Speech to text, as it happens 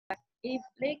if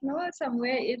like no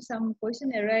somewhere if some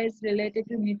question arise related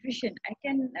to nutrition, I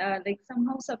can like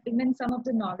somehow supplement some of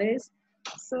the knowledge.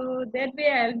 So that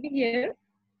way I'll be here.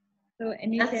 So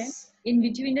anytime That's in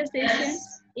between the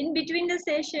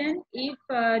session, if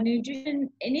nutrition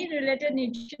any related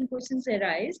nutrition questions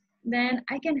arise, then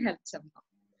I can help somehow.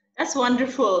 that's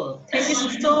wonderful. Thank you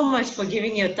so much for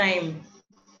giving your time.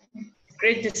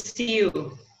 Great to see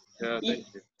you. Yeah, thank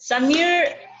you.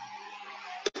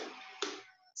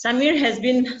 Samir has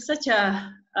been such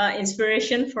a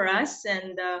inspiration for us,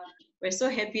 and we're so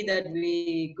happy that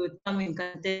we could come in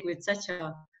contact with such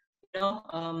a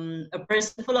a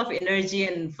person full of energy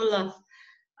and full of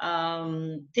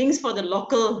things for the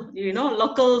local,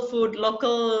 local food,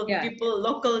 local people,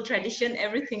 local tradition,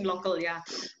 everything local. Yeah,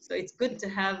 so it's good to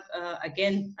have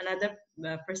again another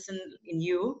person in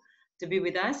you to be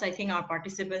with us. I think our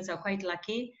participants are quite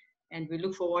lucky, and we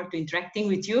look forward to interacting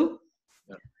with you.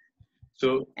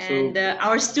 So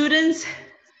our students.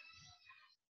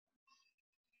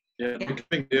 Yeah, they're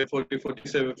coming. They're 40,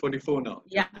 47, 44 now.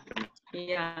 Yeah.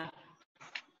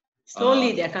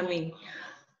 Slowly they're coming.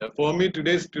 For me,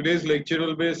 today's lecture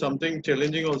will be something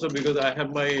challenging also because I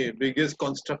have my biggest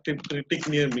constructive critic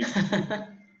near me.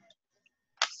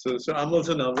 so I'm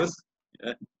also nervous.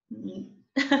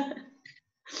 Yeah.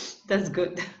 That's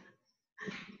good.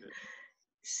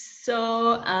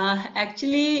 So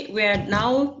actually, we are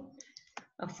now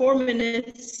 4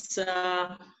 minutes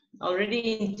already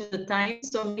into the time,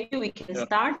 so maybe we can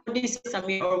start. What do you say,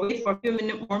 Samir, or wait for a few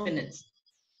more minutes?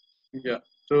 Yeah.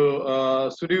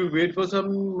 So should you wait for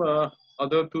some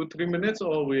other 2-3 minutes,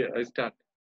 or I start?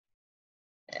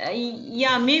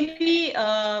 Yeah, maybe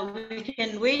we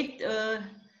can wait.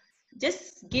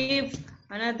 Just give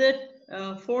another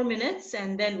 4 minutes,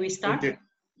 and then we start. Okay.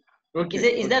 Okay.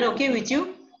 Is that okay with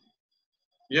you?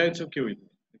 Yeah, it's okay with me.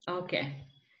 Okay.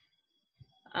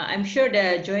 I'm sure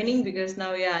they're joining because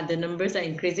now, the numbers are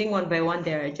increasing one by one.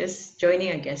 They're just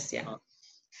joining, I guess. Yeah.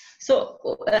 So,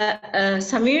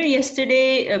 Samir,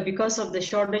 yesterday, because of the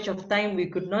shortage of time, we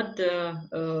could not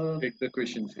take the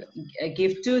questions. Yeah.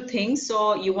 Give 2 things.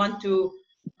 So, you want to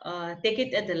take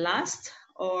it at the last,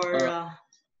 or?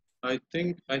 I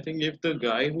think if the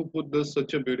guy who put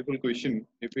such a beautiful question,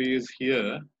 if he is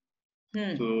here,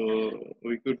 so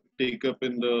we could take up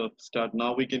in the start.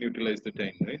 Now we can utilize the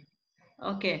time, right?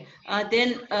 Okay.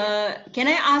 Then can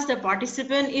I ask the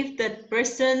participant if that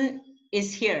person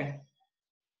is here?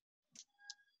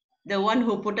 The one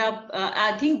who put up,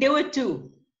 I think there were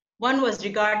 2. One was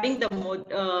regarding the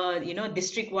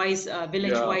district-wise,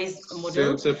 village-wise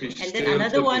model, and then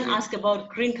another one asked about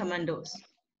green commandos.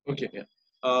 Okay. Yeah.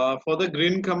 For the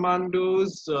green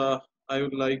commandos, I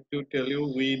would like to tell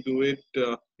you we do it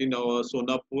in our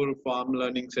Sonapur Farm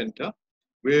Learning Center,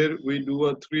 where we do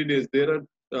a 3 days. There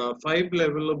are 5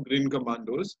 levels of green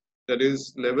commandos. That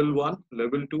is level 1,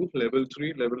 level 2, level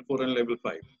 3, level 4, and level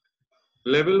 5.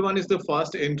 Level 1 is the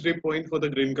first entry point for the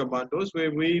green commandos,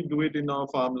 where we do it in our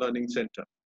farm learning center.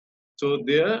 So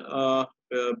there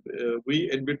we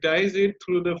advertise it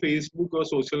through the Facebook or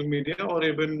social media, or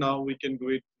even now we can do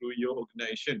it through your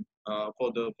organization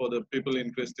for the people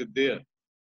interested there.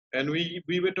 And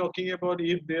we were talking about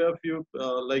if there are few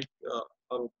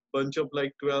a bunch of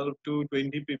like 12 to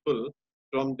 20 people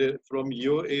from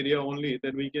your area only,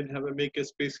 then we can make a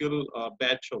special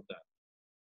batch of that.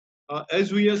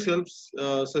 As we are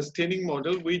self-sustaining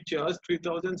model, we charge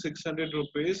 3,600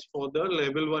 rupees for the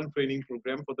level 1 training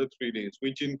program for the 3 days,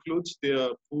 which includes their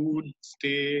food,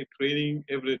 stay, training,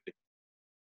 everything.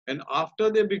 And after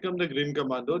they become the Green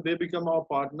Commando, they become our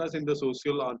partners in the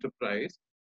social enterprise,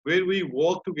 where we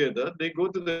work together. They go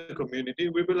to the community.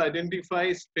 We will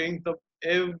identify strength of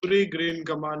every Green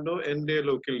Commando in their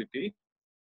locality.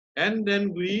 And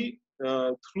then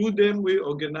through them, we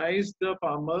organize the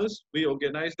farmers, we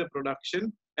organize the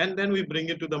production, and then we bring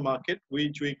it to the market,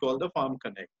 which we call the Farm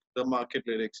Connect, the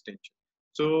market-led extension.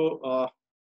 So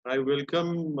I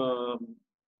welcome,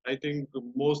 I think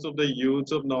most of the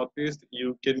youths of Northeast,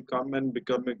 you can come and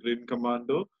become a Green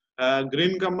Commando.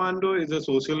 Green Commando is a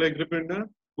social entrepreneur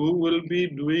who will be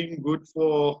doing good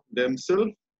for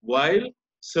themselves while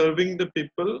serving the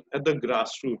people at the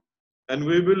grassroots. And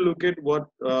we will look at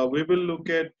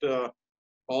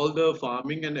all the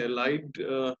farming and allied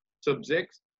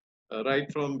subjects,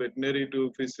 right from veterinary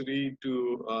to fishery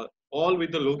to all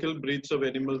with the local breeds of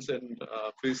animals and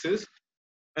fishes.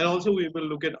 And also we will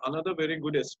look at another very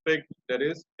good aspect, that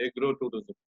is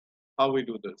agro-tourism, how we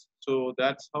do this. So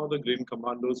that's how the Green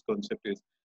Commandos concept is.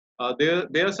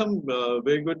 There are some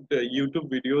very good YouTube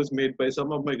videos made by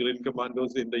some of my Green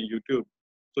Commandos in the YouTube.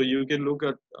 So you can look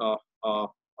at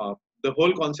the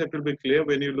whole concept will be clear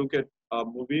when you look at a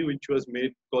movie which was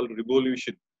made called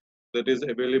Revolution, that is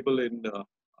available in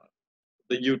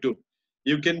the YouTube.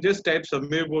 You can just type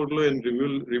Samir Bodlo and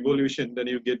Revolution, then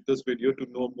you get this video to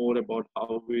know more about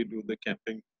how we do the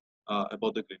camping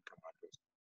about the Green Commandos.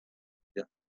 Yeah.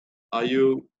 Are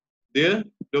you there,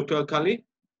 Dr. Kali?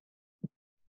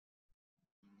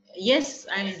 Yes,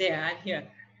 I'm there. I'm here.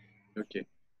 Okay.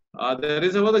 There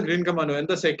is about the Green Commando, and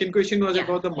the second question was Yeah.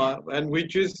 about and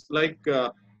which is like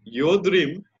your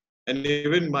dream and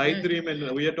even my dream,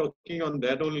 and we are talking on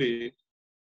that only.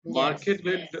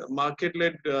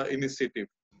 Market-led initiative.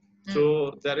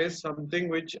 So there is something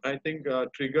which I think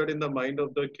triggered in the mind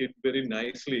of the kid very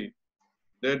nicely,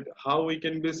 that how we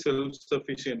can be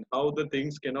self-sufficient, how the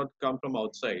things cannot come from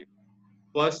outside.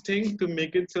 First thing, to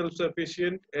make it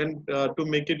self-sufficient and to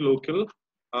make it local,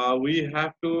 we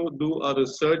have to do a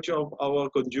research of our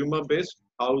consumer base,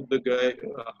 how the guy,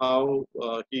 how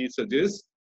he suggests.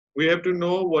 We have to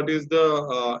know what is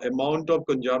the amount of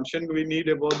consumption we need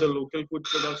about the local food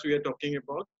products we are talking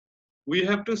about. We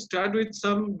have to start with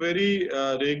some very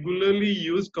regularly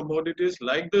used commodities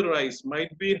like the rice.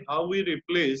 Might be how we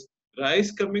replace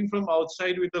rice coming from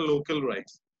outside with the local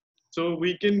rice. So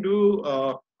we can do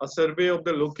a survey of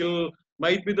the local,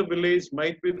 might be the village,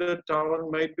 might be the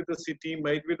town, might be the city,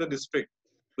 might be the district.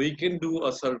 We can do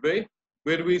a survey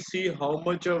where we see how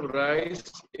much of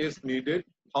rice is needed,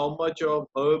 how much of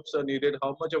herbs are needed,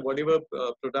 how much of whatever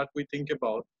product we think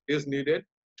about is needed.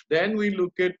 Then we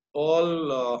look at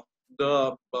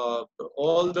the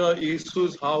all the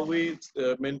issues, how we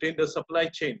maintain the supply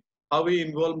chain, how we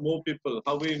involve more people,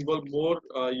 how we involve more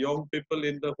young people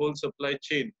in the whole supply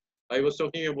chain. I was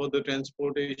talking about the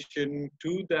transportation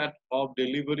to that of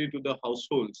delivery to the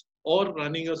households or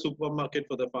running a supermarket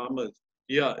for the farmers.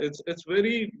 Yeah, it's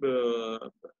very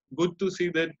good to see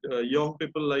that young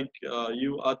people like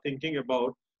you are thinking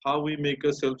about how we make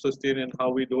a self-sustain and how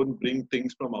we don't bring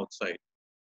things from outside.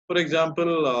 For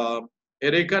example,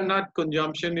 areca nut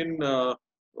consumption in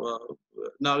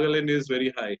Nagaland is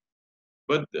very high.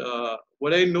 But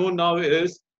what I know now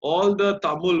is all the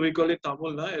Tamil, we call it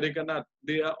Tamil, na, areca nut,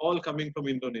 they are all coming from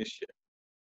Indonesia.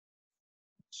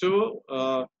 So,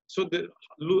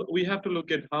 we have to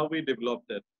look at how we develop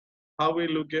that. How we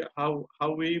look at how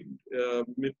we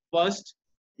first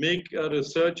make a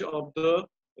research of the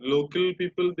local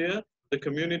people there, the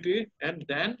community, and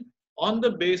then on the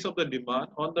base of the demand,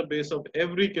 on the base of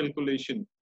every calculation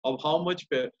of how much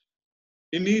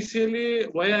initially,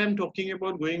 why I am talking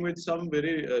about going with some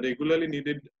very regularly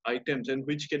needed items and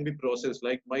which can be processed,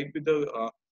 like might be the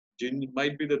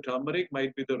might be the turmeric,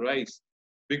 might be the rice,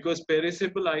 because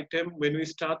perishable item, when we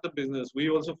start the business, we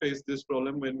also face this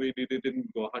problem when we did it in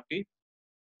Guwahati.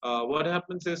 What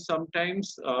happens is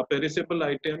sometimes perishable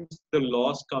items, the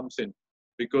loss comes in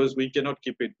because we cannot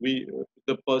keep it.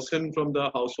 The person from the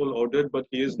household ordered, but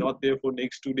he is not there for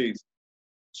next 2 days.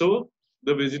 So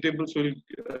the vegetables will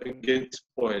get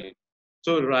spoiled.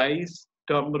 So rice,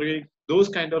 turmeric, those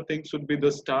kind of things should be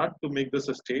the start to make the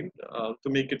to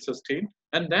make it sustained,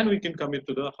 and then we can come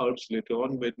into the herbs later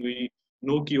on when we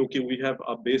know okay, we have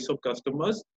a base of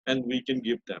customers and we can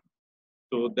give them.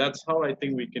 So that's how I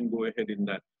think we can go ahead in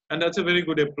that, and that's a very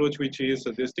good approach which he is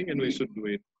suggesting, and we should do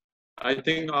it. I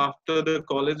think after the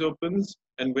college opens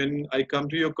and when I come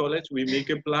to your college, we make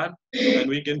a plan and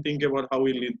we can think about how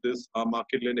we lead this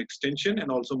market-led extension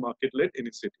and also market-led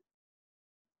initiative.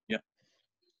 Yeah.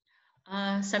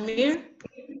 Samir?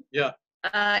 Yeah.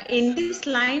 In this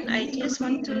line, I just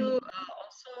want to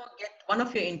also get one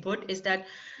of your input is that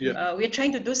we're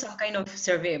trying to do some kind of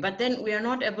survey, but then we are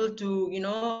not able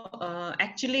to,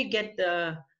 actually get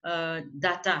the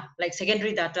data, like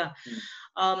secondary data.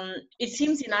 It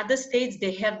seems in other states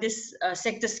they have this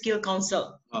sector skill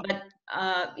council, but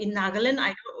in Nagaland,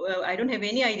 I don't have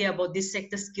any idea about this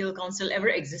sector skill council ever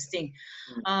existing.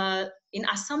 In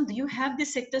Assam, do you have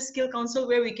this sector skill council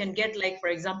where we can get, like, for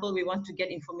example, we want to get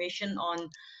information on,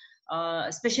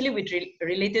 especially with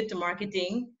related to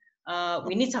marketing,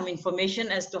 we need some information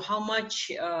as to how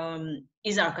much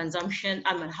is our consumption,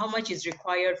 how much is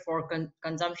required for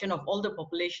consumption of all the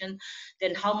population,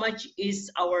 then how much is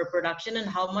our production and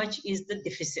how much is the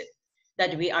deficit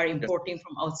that we are importing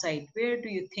from outside. Where do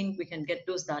you think we can get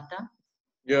those data?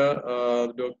 Yeah,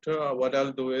 Doctor, what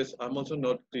I'll do is, I'm also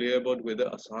not clear about whether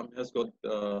Assam has got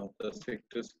the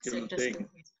sector skill thing.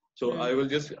 So I'll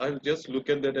just look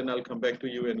at that and I'll come back to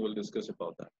you and we'll discuss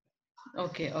about that.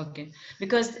 Okay, okay.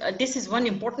 Because this is one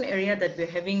important area that we're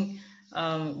having,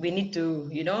 we need to,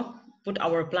 put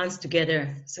our plans together.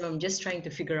 So I'm just trying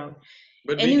to figure out.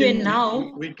 But anyway,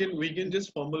 we can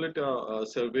just formulate a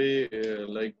survey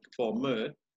like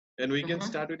format, And we can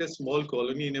Uh-huh. start with a small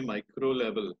colony in a micro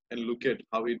level and look at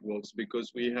how it works,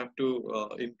 because we have to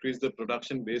increase the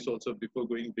production base also before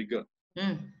going bigger.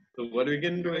 Mm. So what we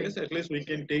can do Right. is, at least we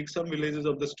can take some villages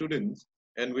of the students,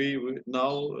 and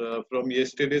now from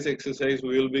yesterday's exercise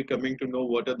we will be coming to know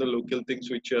what are the local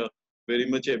things which are very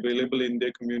much available in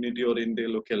their community or in their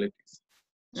localities.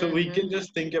 So we can Mm-hmm.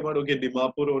 just think about, okay,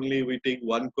 Dimapur only, we take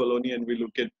one colony and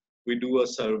we do a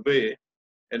survey,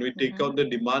 and we take Mm-hmm. out the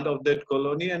demand of that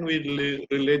colony, and we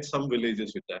relate some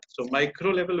villages with that. So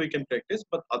micro level we can practice,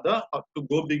 but to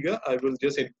go bigger, I will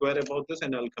just inquire about this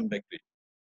and I'll come back to you.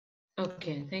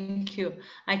 Okay, thank you.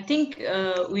 I think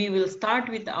we will start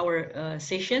with our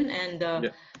session, and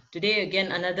Yeah. today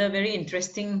again another very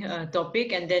interesting topic,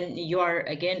 and then you are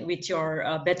again with your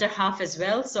better half as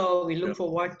well. So we look Yeah.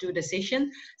 forward to the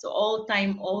session. So all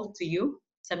to you,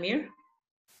 Samir.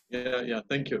 Yeah.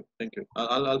 Thank you. Thank you.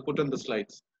 I'll put on the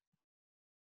slides.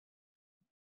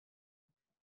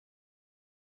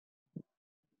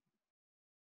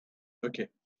 Okay.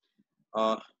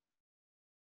 Uh,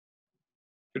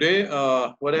 Today,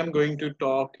 what I'm going to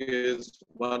talk is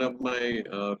one of my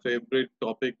favorite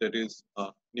topic, that is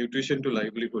nutrition to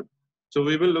livelihood. So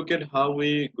we will look at how we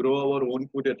grow our own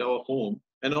food at our home,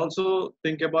 and also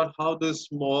think about how the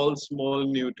small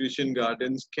nutrition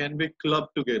gardens can be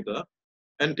clubbed together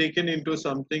and taken into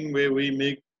something where we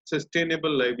make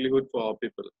sustainable livelihood for our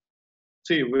people.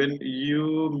 See, when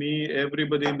you, me,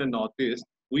 everybody in the Northeast,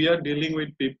 we are dealing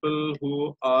with people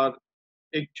who are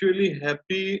actually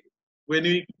happy when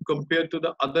we compare to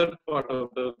the other part of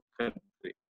the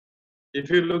country. If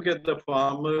you look at the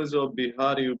farmers of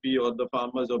Bihar, UP, or the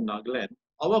farmers of Nagaland,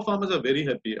 our farmers are very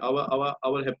happy.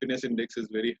 Our happiness index is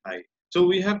very high. So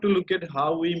we have to look at how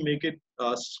we make it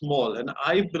small. And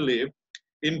I believe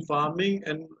in farming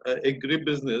and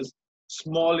agribusiness,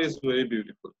 small is very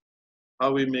beautiful.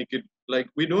 How we make it, like,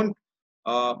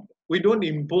 uh, we don't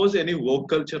impose any work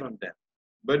culture on them,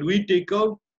 but we take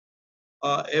out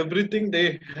everything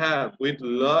they have with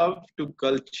love to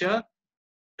culture,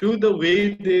 to the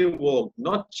way they work,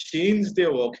 not change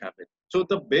their work habit. So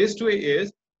the best way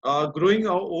is growing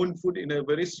our own food in a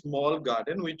very small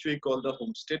garden, which we call the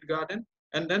homestead garden.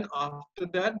 And then after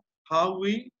that, how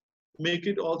we make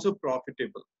it also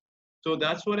profitable. So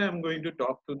that's what I'm going to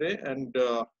talk today, and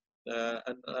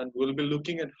we'll be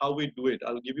looking at how we do it.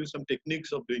 I'll give you some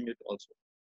techniques of doing it also.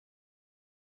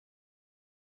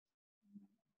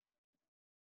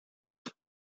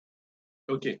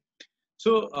 Okay.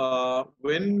 So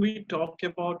when we talk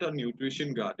about a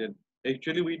nutrition garden,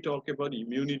 actually we talk about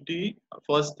immunity.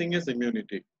 First thing is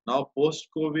immunity. Now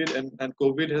post-COVID, and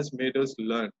COVID has made us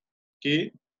learn,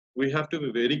 okay, we have to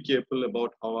be very careful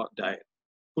about our diet.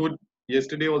 Food,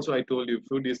 yesterday also I told you,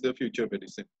 food is the future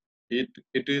medicine. It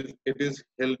is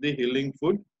healthy, healing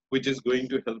food, which is going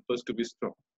to help us to be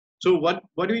strong. So what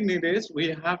we need is, we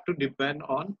have to depend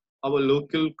on our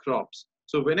local crops.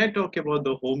 So when I talk about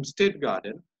the homestead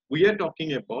garden, we are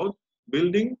talking about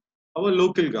building our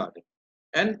local garden,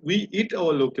 and we eat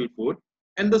our local food,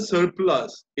 and the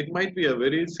surplus, it might be a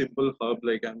very simple herb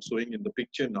like I'm showing in the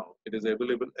picture now. It is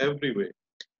available everywhere.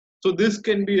 So this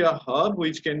can be a herb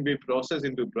which can be processed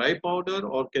into dry powder,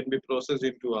 or can be processed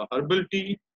into a herbal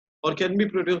tea, or can be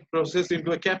processed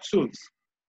into a capsules.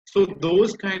 So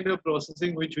those kind of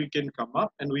processing which we can come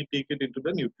up, and we take it into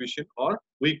the nutrition, or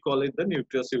we call it the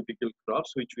nutraceutical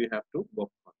crops, which we have to work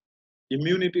on.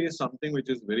 Immunity is something which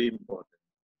is very important.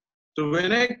 So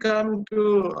when I come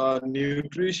to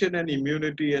nutrition and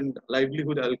immunity and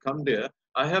livelihood, I'll come there.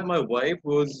 I have my wife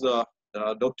who's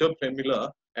Dr.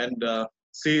 Premila, and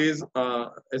she is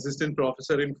assistant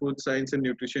professor in food science and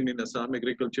nutrition in Assam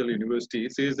Agricultural University.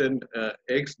 She is an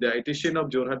ex-dietitian of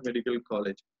Jorhat Medical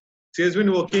College. She has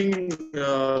been working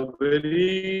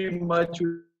very much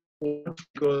with sports,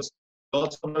 because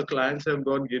lots of her clients have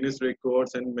got Guinness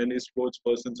records and many sports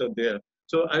persons are there.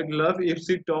 So I'd love if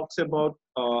she talks about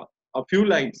a few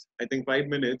lines, I think 5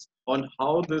 minutes, on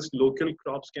how this local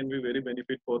crops can be very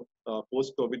benefit for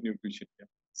post-COVID nutrition. Yeah.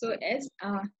 So as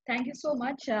thank you so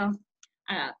much.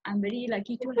 I'm very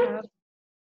lucky to have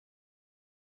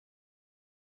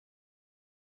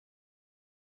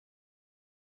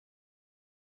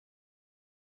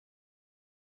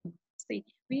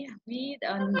see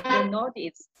the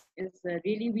northeast is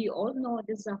really, we all know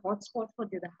this is a hotspot for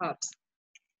the herbs.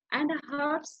 And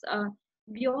herbs,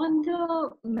 beyond the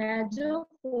major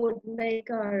food like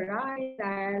rice,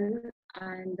 dal,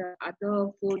 and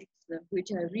other foods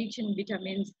which are rich in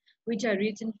vitamins, which are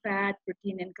rich in fat,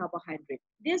 protein, and carbohydrate.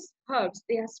 These herbs,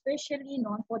 they are specially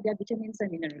known for their vitamins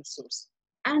and mineral source.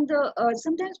 And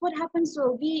sometimes what happens,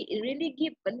 so we really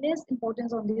give less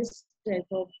importance on this type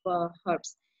of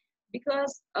herbs.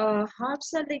 because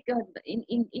herbs are like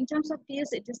in terms of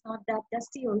taste, it is not that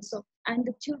dusty also. And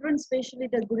the children, especially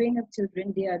the growing up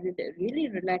children, they are really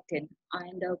reluctant.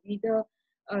 And with the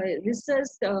research,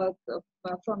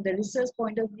 from the research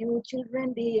point of view,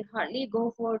 children they hardly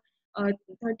go for 30%,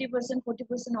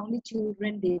 40% only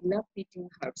children they love eating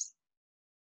herbs.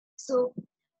 So,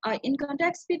 in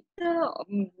context with the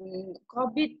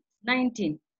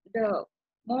COVID-19, the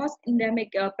most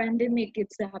endemic pandemic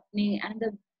it's happening,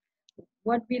 and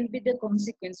what will be the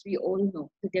consequence? We all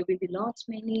know that there will be lots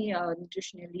many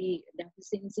nutritionally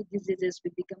deficiency diseases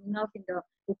will be coming up in the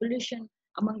population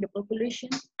among the population,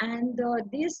 and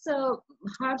these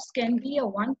herbs can be a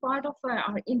one part of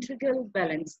our integral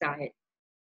balanced diet.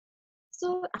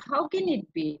 So how can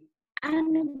it be?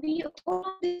 And we all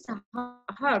know these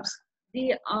herbs,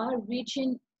 they are rich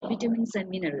in vitamins and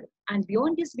minerals. And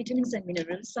beyond these vitamins and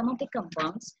minerals, some of the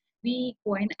compounds we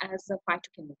coin as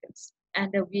phytochemicals.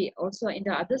 And we also, in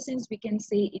the other sense, we can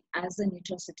say it as a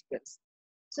nutraceuticals.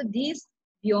 So these,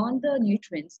 beyond the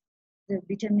nutrients, the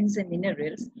vitamins and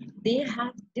minerals, they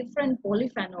have different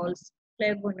polyphenols,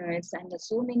 flavonoids, and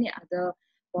so many other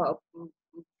uh,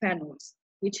 phenols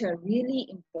which are really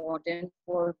important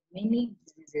for many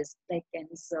diseases like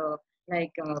cancer,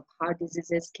 like heart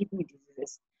diseases, kidney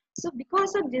diseases. So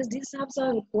because of this, these herbs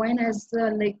are coined as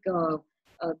a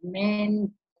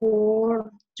main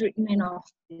core treatment of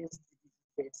these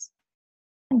diseases.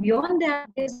 And beyond that,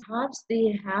 these herbs,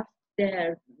 they have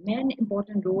their main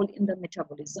important role in the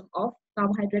metabolism of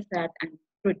carbohydrate, fat, and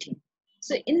protein.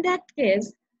 So in that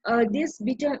case, these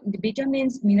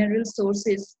vitamins, mineral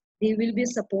sources, they will be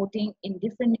supporting in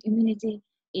different immunity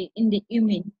in the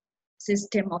immune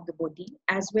system of the body,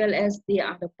 as well as they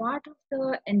are the part of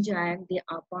the enzyme, they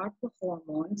are part of the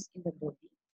hormones in the body.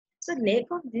 So lack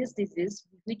of this disease,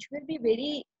 which will be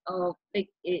very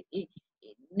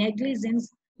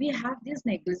negligence, we have this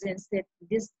negligence that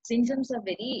these symptoms are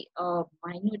very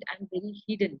minute and very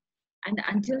hidden, and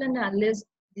until and unless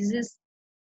this is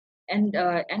and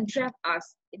entrap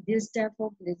us this type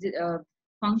of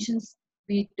functions,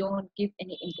 we don't give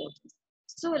any importance.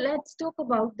 So let's talk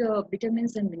about the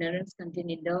vitamins and minerals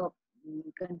contained in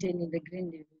the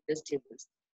green leafy vegetables.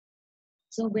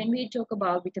 So when we talk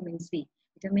about vitamin C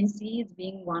is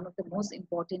being one of the most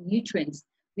important nutrients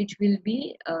which will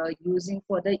be using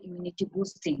for the immunity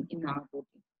boosting in our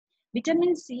body.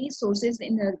 Vitamin C sources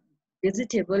in the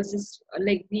vegetables is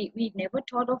like we never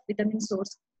thought of vitamin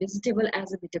source vegetable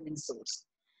as a vitamin source.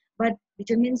 But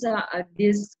vitamins are,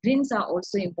 these greens are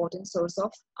also important source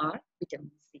of our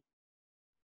vitamin C.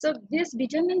 So this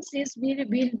vitamin C's will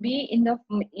be in the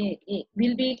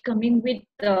will be coming with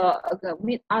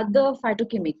other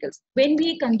phytochemicals. When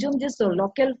we consume this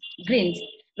local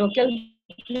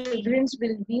greens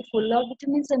will be full of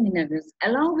vitamins and minerals.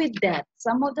 Along with that,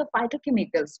 some of the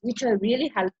phytochemicals which are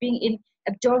really helping in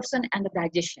absorption and the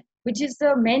digestion, which is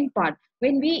the main part.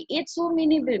 When we eat so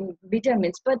many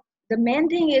vitamins, but the main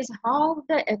thing is how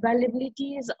the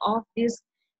availabilities of these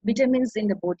vitamins in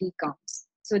the body comes.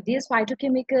 So these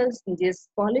phytochemicals, these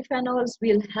polyphenols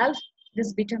will help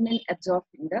this vitamin absorb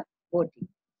in the body.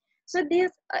 So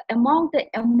this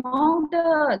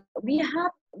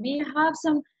we have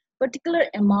some particular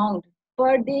amount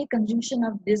per day consumption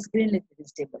of this green leafy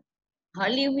vegetable.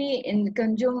 Hardly we in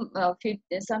consume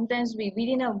sometimes we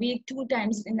within a week 2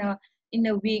 times in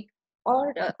a week,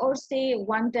 or say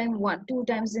one time 2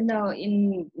 times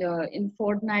in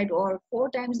fortnight, or 4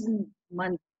 times in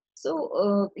month.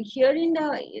 So here in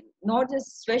the north,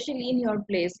 especially in your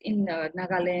place in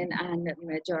Nagaland and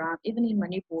Mizoram, even in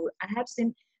Manipur, I have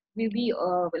seen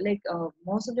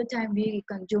most of the time we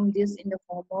consume this in the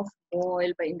form of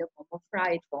boil, but in the form of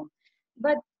fried form.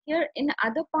 But here in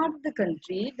other part of the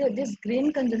country, this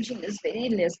grain consumption is very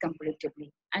less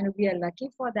comparatively, and we are lucky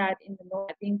for that in the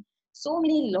north having so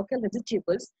many local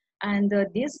vegetables, and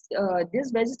these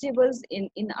vegetables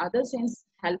in other sense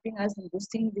helping us in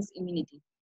boosting this immunity.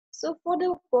 So for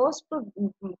the post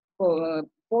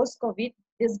COVID,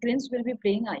 these grains will be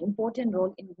playing an important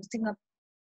role in boosting up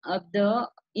of the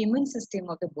immune system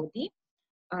of the body,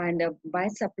 and by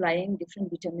supplying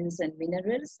different vitamins and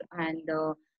minerals, and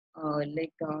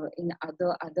in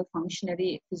other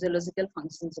functionary physiological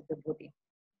functions of the body.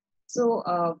 So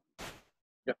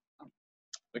Yeah.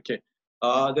 Okay.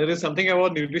 There is something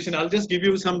about nutrition. I'll just give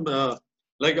you some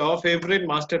like our favorite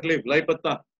master clip, lai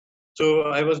patta. So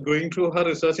I was going through her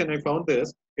research and I found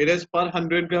this. It is per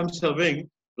 100 gram serving.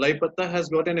 Lai patta has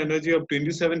got an energy of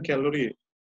 27 calorie,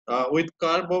 with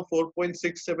carb of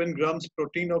 4.67 grams,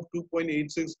 protein of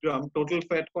 2.86 gram. Total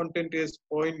fat content is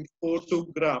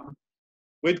 0.42 gram.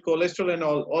 with cholesterol and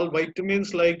all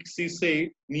vitamins like she said,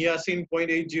 niacin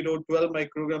 0.80, 12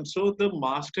 micrograms. So the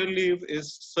master leaf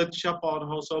is such a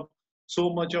powerhouse of so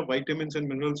much of vitamins and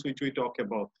minerals which we talk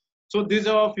about. So these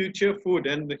are our future food,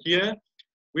 and here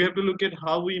we have to look at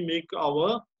how we make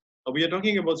our we are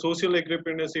talking about social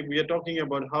entrepreneurship. We are talking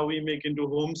about how we make into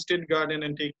homestead garden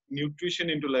and take nutrition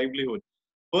into livelihood.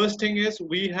 First thing is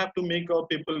we have to make our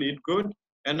people eat good,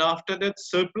 and after that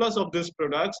surplus of these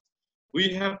products we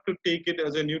have to take it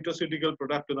as a nutraceutical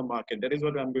product to the market. That is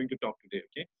what I'm going to talk today.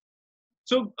 Okay.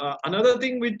 So another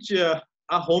thing which a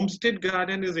homestead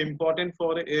garden is important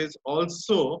for is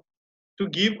also to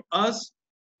give us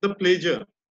the pleasure.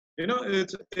 You know,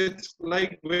 it's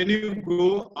like when you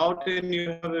go out and you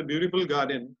have a beautiful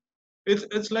garden,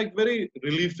 it's like very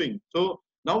relieving. So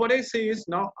now what I say is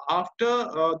now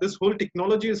after this whole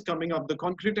technology is coming up, the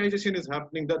concretization is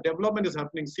happening, the development is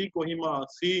happening. See Kohima,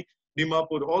 see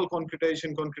Dimapur, all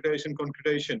concretization, concretization,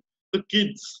 concretization. The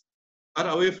kids are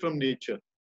away from nature.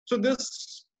 So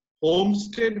this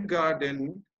homestead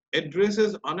garden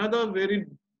addresses another very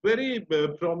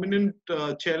prominent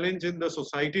challenge in the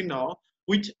society now,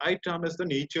 which I term as the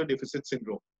nature deficit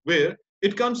syndrome, where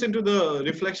it comes into the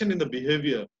reflection in the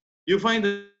behavior. You find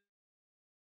that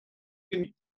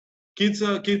kids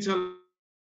are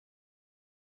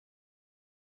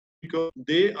because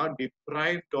they are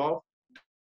deprived of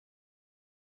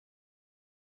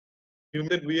human,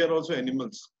 that we are also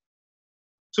animals.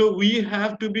 So we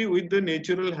have to be with the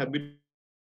natural habitat.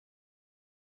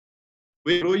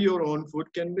 Where grow your own food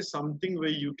can be something where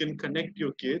you can connect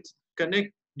your kids,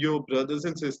 connect your brothers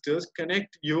and sisters,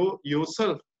 connect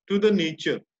yourself to the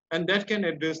nature, and that can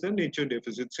address the nature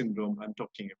deficit syndrome I'm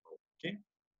talking about. Okay.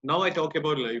 Now I talk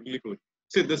about livelihood.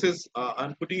 See, this is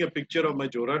I'm putting a picture of my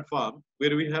Jorad farm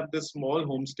where we have this small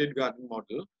homestead garden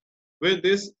model where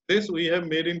this we have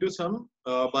made into some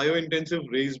bio-intensive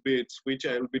raised beds, which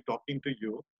I will be talking to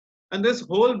you. And this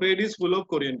whole bed is full of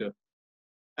coriander.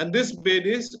 And this bed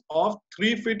is of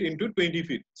 3 feet into 20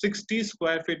 feet, 60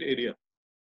 square feet area.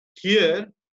 Here,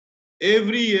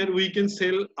 every year we can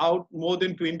sell out more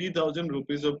than 20,000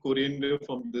 rupees of coriander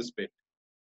from this bed.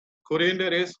 Coriander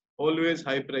is always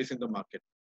high price in the market.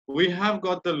 We have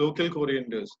got the local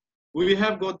corianders. We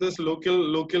have got this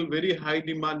local, very high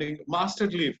demanding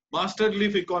mustard leaf. Mustard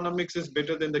leaf economics is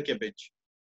better than the cabbage.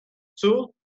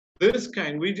 So this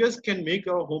kind, we just can make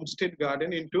our homestead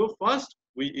garden into first,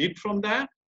 we eat from that,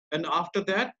 and after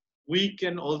that, we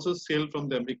can also sell from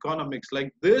them economics.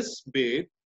 Like this bed,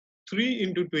 3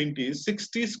 into 20,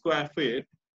 60 square feet,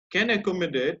 can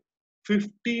accommodate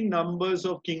 50 numbers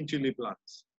of king chili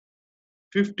plants.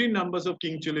 50 numbers of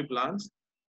king chili plants,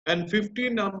 and 50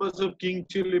 numbers of king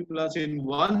chili plants in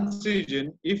one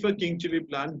season. If a king chili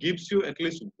plant gives you at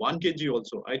least 1 kg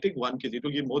also, I take 1 kg, it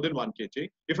will give more than 1 kg.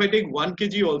 If I take 1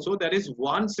 kg also, that is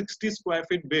 160 square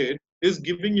feet bed is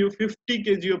giving you 50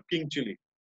 kg of king chili.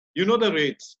 You know the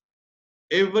rates.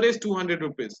 Average 200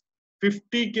 rupees.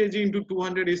 50 kg into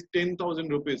 200 is 10,000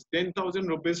 rupees. 10,000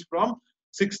 rupees from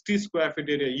 60 square feet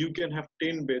area. You can have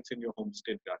 10 beds in your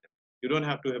homestead garden. You don't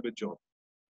have to have a job.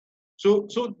 So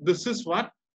this is what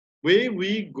way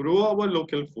we grow our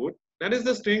local food. That is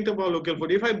the strength of our local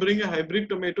food. If I bring a hybrid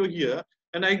tomato here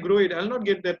and I grow it, I'll not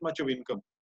get that much of income.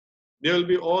 There will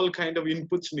be all kind of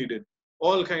inputs needed,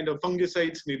 all kind of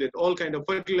fungicides needed, all kind of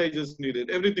fertilizers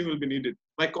needed. Everything will be needed.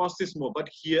 My cost is more. But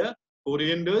here,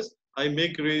 corianders, I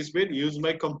make raised bed, use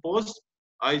my compost.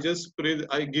 I just spray,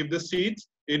 I give the seeds,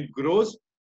 it grows,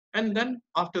 and then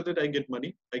after that I get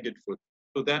money, I get food.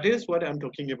 So that is what I'm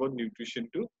talking about, nutrition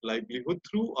to livelihood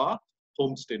through our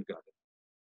homestead garden.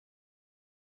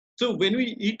 So when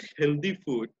we eat healthy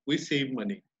food, we save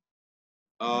money.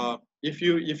 If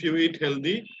you eat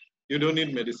healthy, you don't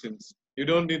need medicines. You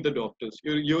don't need the doctors.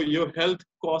 Your health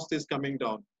cost is coming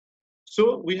down.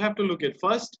 So we have to look at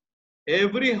first,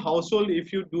 every household,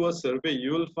 if you do a survey,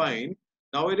 you will find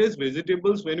nowadays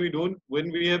vegetables,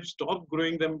 when we have stopped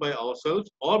growing them by ourselves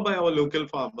or by our local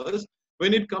farmers,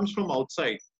 when it comes from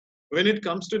outside, when it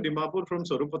comes to Dimapur from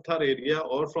Sorupathar area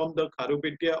or from the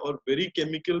Kharupetia or very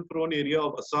chemical prone area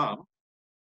of Assam,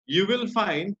 you will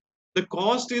find the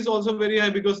cost is also very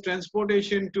high because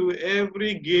transportation to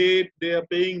every gate, they are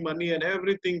paying money and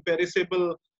everything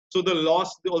perishable. So the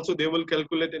loss also they will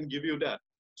calculate and give you that.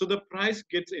 So the price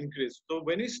gets increased. So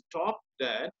when you stop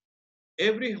that,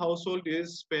 every household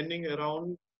is spending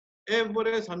around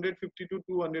average 150 to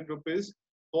 200 rupees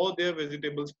for their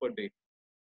vegetables per day.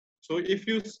 So if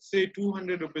you say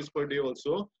 200 rupees per day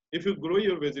also, if you grow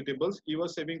your vegetables, you are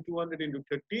saving 200 into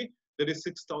 30, that is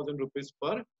 6,000 rupees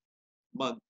per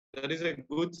month. That is a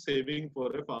good saving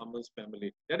for a farmer's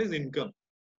family. That is income.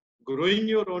 Growing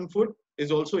your own food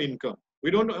is also income.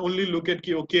 We don't only look at,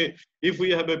 okay, if we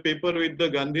have a paper with the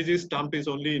Gandhiji stamp is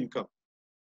only income.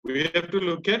 We have to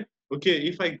look at, okay,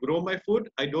 if I grow my food,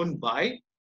 I don't buy,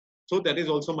 so that is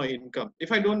also my income.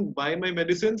 If I don't buy my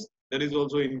medicines, that is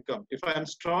also income. If I am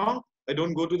strong, I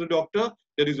don't go to the doctor,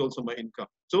 that is also my income.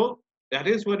 So that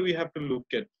is what we have to look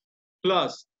at.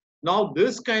 Plus, now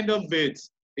this kind of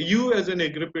beds, you as an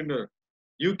agripreneur,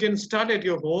 you can start at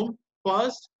your home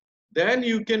first, then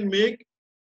you can make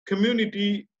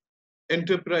community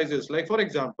enterprises. Like for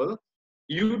example,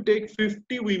 you take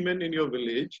 50 women in your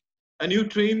village and you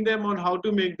train them on how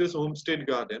to make this homestead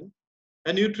garden,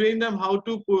 and you train them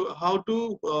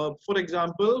for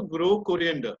example, grow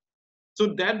coriander. So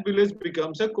that village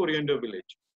becomes a coriander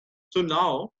village. So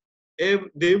now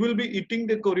they will be eating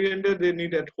the coriander they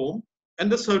need at home,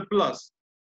 and the surplus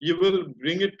you will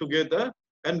bring it together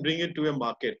and bring it to a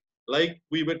market. Like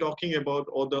we were talking about,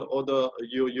 or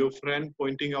your friend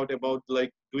pointing out about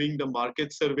like doing the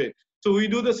market survey. So we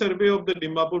do the survey of the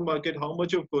Dimapur market, how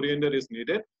much of coriander is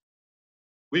needed.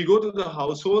 We go to the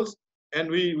households and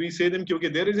we say them, okay,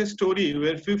 there is a story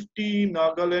where 50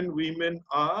 Nagaland women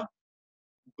are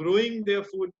growing their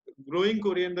food, growing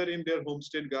coriander in their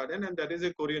homestead garden, and that is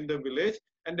a coriander village,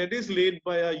 and that is led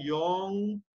by a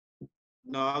young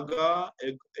Naga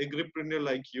agripreneur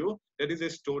like you. That is a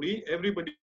story.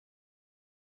 Everybody,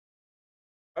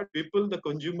 people, the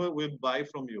consumer will buy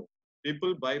from you.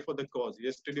 People buy for the cause.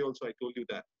 Yesterday also I told you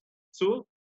that. So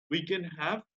we can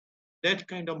have that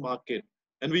kind of market,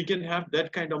 and we can have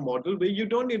that kind of model where you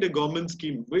don't need a government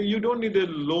scheme, where you don't need a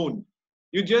loan.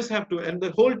 You just have to, and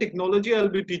the whole technology I'll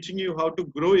be teaching you how to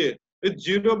grow it. It's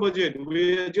zero budget.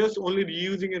 We are just only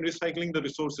reusing and recycling the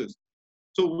resources.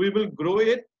 So we will grow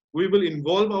it. We will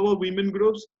involve our women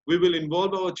groups. We will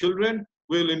involve our children.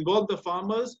 We will involve the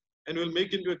farmers, and we'll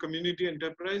make into a community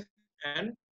enterprise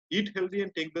and eat healthy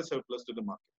and take the surplus to the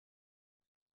market.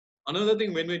 Another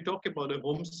thing, when we talk about a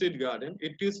homestead garden,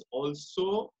 it is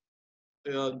also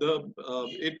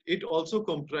it also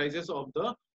comprises of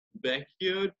the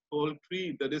backyard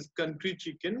poultry, that is country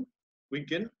chicken. We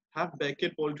can have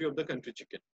backyard poultry of the country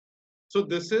chicken. So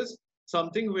this is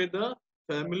something where the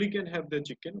family can have their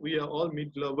chicken. We are all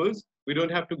meat lovers. We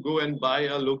don't have to go and buy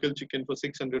a local chicken for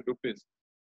 600 rupees.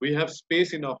 We have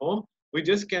space in our home. We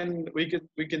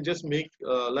can just make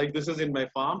like this is in my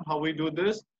farm. How we do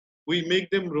this? We make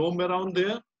them roam around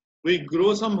there. We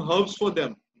grow some herbs for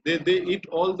them. They eat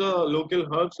all the local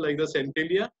herbs like the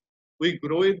centellia. We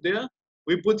grow it there.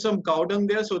 We put some cow dung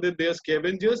there so that they are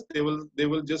scavengers. They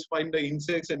will just find the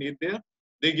insects and eat there.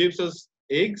 They give us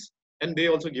eggs, and they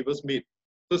also give us meat.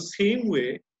 The same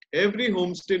way, every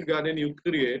homestead garden you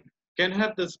create can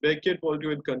have this backyard poultry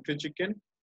with country chicken.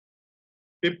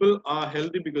 People are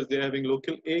healthy because they're having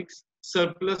local eggs,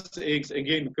 surplus eggs,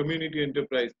 again, community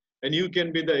enterprise. And you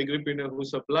can be the agripreneur who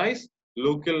supplies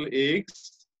local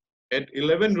eggs at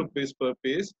 11 rupees per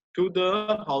piece to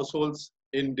the households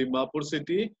in Dimapur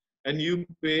city, and you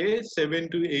pay 7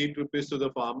 to 8 rupees to the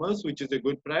farmers, which is a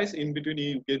good price. In between,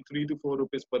 you get 3 to 4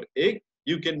 rupees per egg.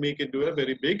 You can make it to a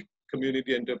very big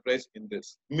community enterprise in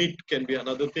this. Meat can be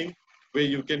another thing where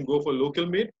you can go for local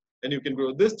meat and you can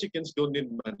grow. These chickens don't need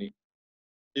money.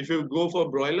 If you go for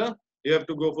broiler, you have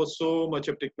to go for so much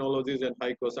of technologies and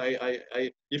high costs.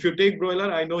 If you take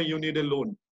broiler, I know you need a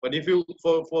loan. But if you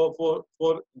for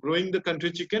growing the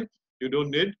country chicken, you don't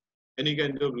need any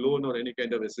kind of loan or any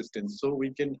kind of assistance. So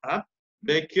we can have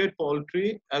backyard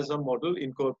poultry as a model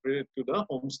incorporated to the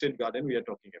homestead garden we are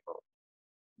talking about.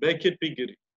 Backyard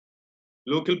piggery,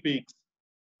 local pigs,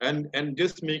 and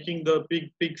just making the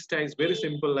pig sties very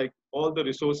simple, like all the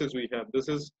resources we have.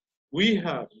 We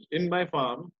have in my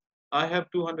farm, I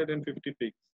have 250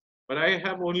 pigs, but I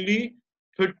have only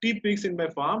 30 pigs in my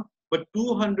farm, but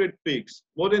 200 pigs,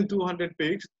 more than 200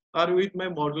 pigs are with my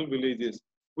model villages.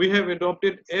 We have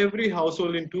adopted every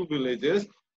household in 2 villages,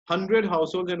 100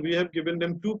 households, and we have given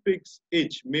them 2 pigs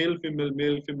each, male, female,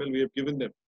 we have given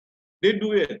them. They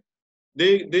do it.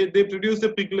 They produce the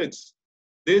piglets.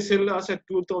 They sell us at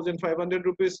 2,500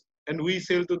 rupees, and we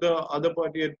sell to the other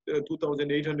party at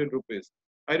 2,800 rupees.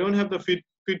 I don't have the feed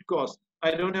cost.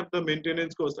 I don't have the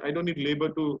maintenance cost. I don't need labor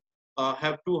to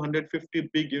have 250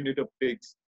 big unit of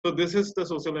pigs. So this is the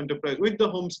social enterprise. With the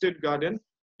homestead garden,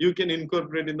 you can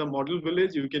incorporate in the model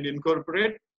village. You can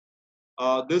incorporate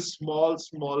this small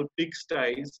pig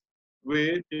sties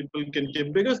where people can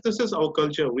keep, because this is our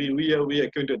culture. We are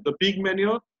acquainted. The pig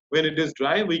manure, when it is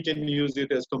dry, we can use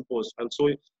it as compost. Also,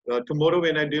 tomorrow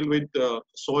when I deal with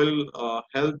soil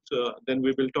health, then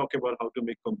we will talk about how to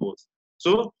make compost.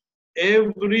 So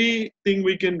everything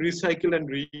we can recycle and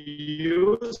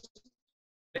reuse,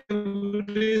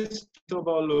 every strength of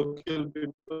our local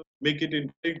people make it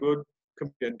into a good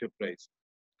community enterprise.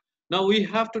 Now we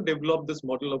have to develop this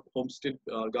model of homestead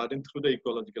garden through the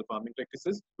ecological farming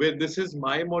practices, where this is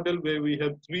my model where we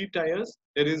have 3 tiers.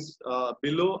 There is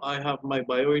below I have my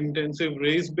bio-intensive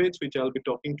raised beds, which I'll be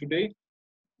talking today.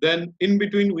 Then in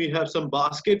between we have some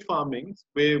basket farming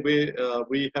where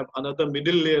we have another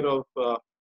middle layer of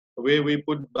where we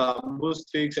put bamboo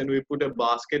sticks and we put a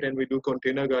basket and we do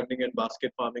container gardening and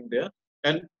basket farming there.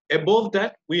 And above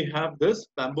that we have this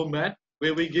bamboo mat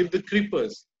where we give the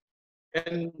creepers.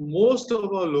 And most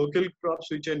of our local crops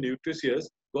which are nutritious,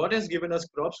 God has given us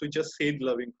crops which are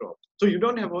shade-loving crops. So you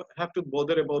don't have to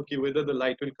bother about whether the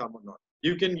light will come or not.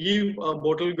 You can give a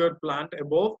bottle gourd plant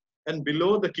above, and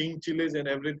below the king chilies and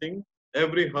everything,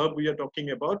 every herb we are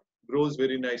talking about grows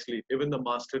very nicely. Even the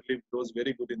mustard leaf grows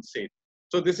very good in shade.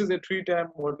 So this is a 3-tier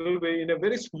model where in a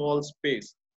very small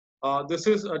space. This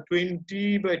is a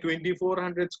 20 by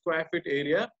 2400 square feet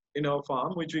area in our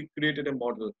farm, which we created a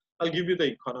model. I'll give you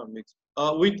the economics.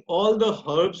 With all the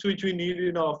herbs which we need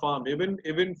in our farm,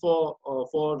 even for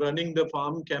running the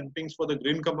farm campings for the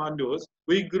green commandos,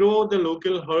 we grow the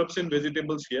local herbs and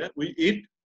vegetables here. We eat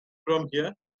from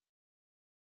here.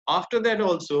 After that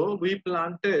also, we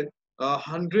planted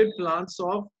 100 plants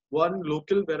of one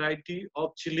local variety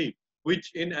of chili,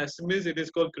 which in Assamese it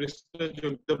is called Krishna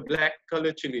Jug, the black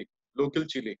color chili, local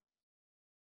chili.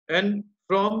 And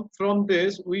from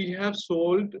this we have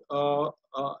sold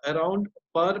around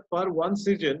per one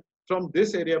season from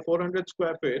this area 400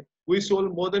 square feet we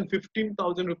sold more than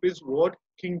 15,000 rupees worth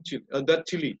king chili, that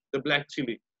chili, the black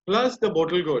chili, plus the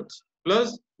bottle gourds,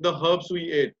 plus the herbs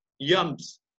we ate, yum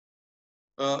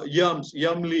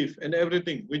leaf and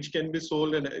everything which can be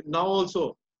sold. And now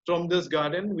also from this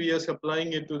garden we are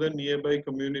supplying it to the nearby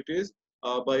communities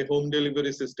by home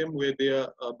delivery system where they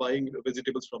are buying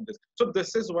vegetables from this. So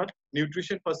this is what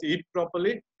nutrition: first eat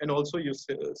properly and also you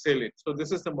sell it. So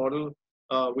this is the model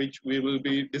which we will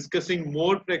be discussing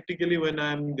more practically when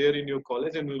I am there in your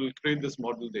college, and we will create this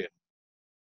model there.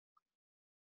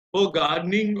 For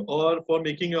gardening or for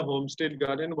making a homestead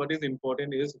garden, what is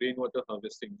important is rainwater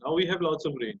harvesting. Now we have lots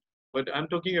of rain, but I'm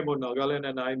talking about Nagaland,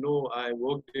 and I know I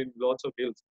worked in lots of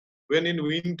hills. When in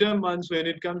winter months, when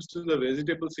it comes to the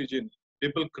vegetable season,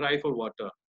 people cry for water.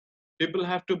 People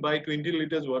have to buy 20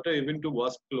 liters water even to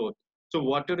wash clothes. So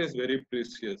water is very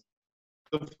precious.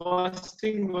 The first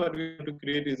thing what we have to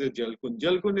create is a jalkun.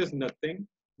 Jalkun is nothing.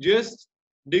 Just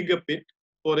dig a pit.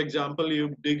 For example,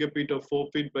 you dig a pit of 4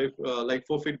 feet by like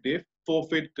 4 feet deep, 4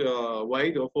 feet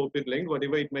wide or 4 feet length,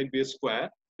 whatever it might be, a square.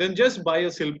 Then just buy a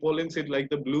silpolin seed like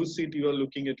the blue seed you are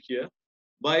looking at here.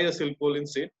 Buy a silpolin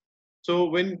seed. So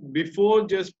when before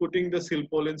just putting the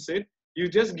silpolin seed, you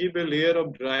just give a layer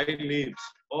of dry leaves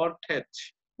or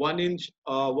thatch, 1 inch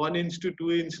to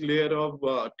 2 inch layer of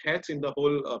thatch in the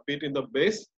whole pit in the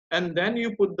base, and then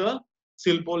you put the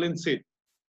silpolin seed.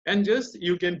 And just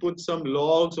you can put some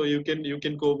logs, or you can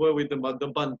cover with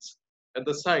the bunts at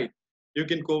the side. You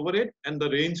can cover it, and the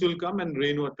rains will come and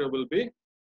rainwater will be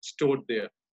stored there.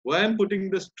 Why I'm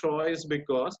putting the straw is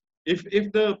because if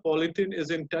the polythene is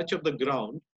in touch of the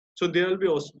ground, so there will be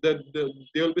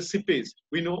there will be seepage.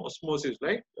 We know osmosis,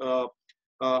 right?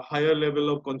 Higher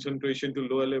level of concentration to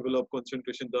lower level of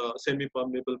concentration, the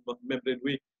semi-permeable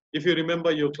membrane. If you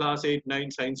remember your class 8,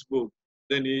 9 science book,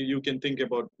 then you can think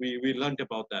about, we learned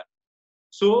about that.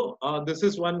 So this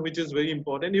is one which is very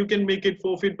important. You can make it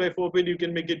 4 feet by 4 feet, you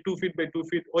can make it 2 feet by 2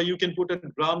 feet, or you can put a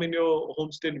drum in your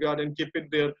homestead garden, keep it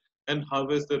there and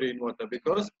harvest the rainwater,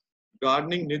 because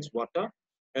gardening needs water,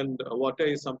 and water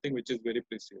is something which is very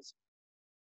precious.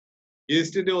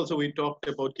 Yesterday also we talked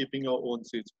about keeping our own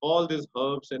seeds. All these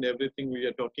herbs and everything we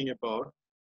are talking about,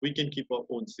 we can keep our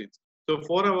own seeds. So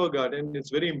for our garden,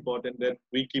 it's very important that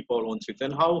we keep our own seeds.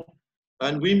 And how?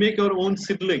 And we make our own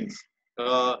seedlings.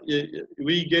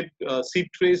 We get seed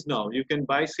trays now. You can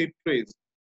buy seed trays.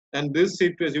 And this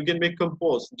seed trays, you can make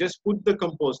compost. Just put the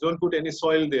compost. Don't put any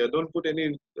soil there. Don't put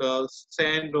any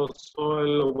sand or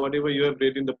soil or whatever you have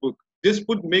read in the book. Just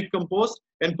make compost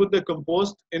and put the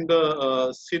compost in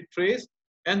the seed trays,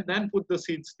 and then put the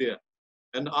seeds there.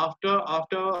 And after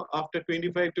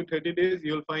 25 to 30 days,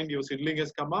 you'll find your seedling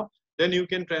has come up. Then you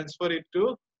can transfer it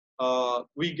to,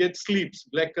 we get slips,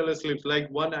 black color slips, like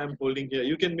one I'm holding here.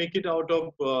 You can make it out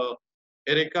of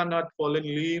areca nut, fallen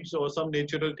leaves, or some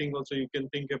natural thing also you can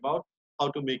think about how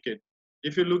to make it.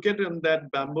 If you look at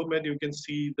that bamboo mat, you can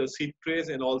see the seed trays,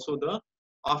 and also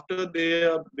after they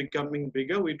are becoming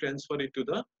bigger, we transfer it to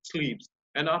the sleeves.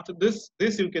 And after this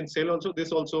you can sell also.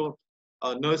 This also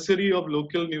nursery of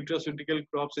local nutraceutical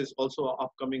crops is also an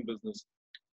upcoming business.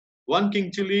 One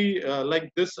king chili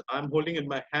like this I'm holding in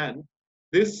my hand,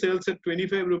 this sells at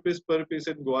 25 rupees per piece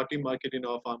in Guwahati market in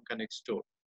our Farm Connect store.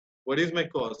 What is my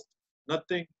cost?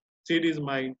 Nothing. Seed is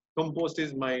mine, compost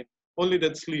is mine, only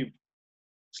that sleeve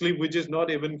which is not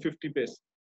even 50 paise.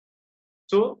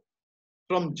 So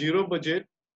from zero budget,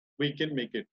 we can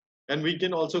make it. And we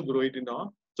can also grow it in our.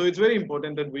 So it's very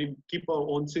important that we keep our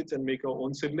own seeds and make our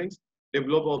own seedlings,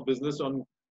 develop our business on.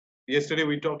 Yesterday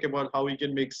we talked about how we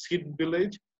can make seed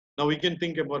village. Now we can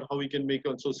think about how we can make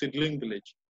also seedling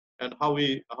village, and how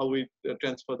we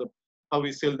transfer the how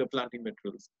we sell the planting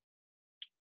materials.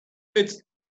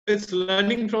 It's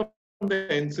learning from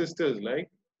the ancestors, like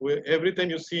where every time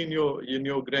you see in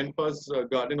your grandpa's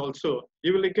garden also,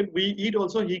 you will like it. We eat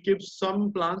also. He keeps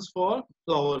some plants for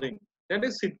flowering. That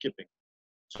is seed keeping.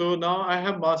 So now I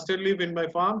have master leaf in my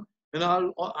farm, and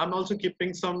I'm also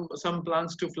keeping some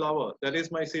plants to flower. That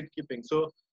is my seed keeping. So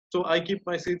I keep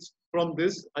my seeds from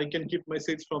this. I can keep my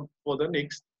seeds from for the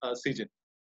next season.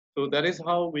 So that is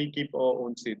how we keep our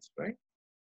own seeds, right?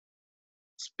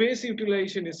 Space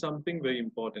utilization is something very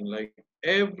important. Like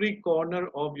every corner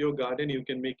of your garden, you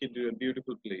can make it a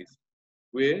beautiful place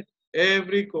where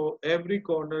every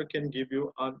corner can give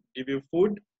you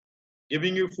food.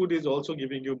 Giving you food is also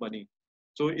giving you money,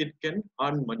 so it can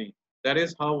earn money. That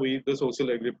is how we the social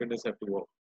agripreneurs have to work.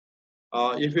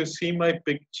 If you see my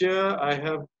picture, I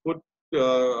have put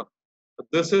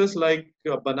this is like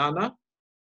a banana,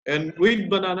 and with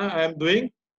banana I am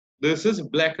doing this is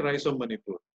black rice of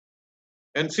Manipur,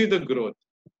 and see the growth.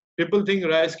 People think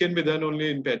rice can be done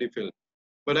only in paddy field,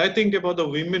 but I think about the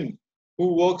women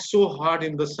who work so hard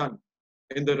in the sun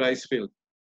in the rice field.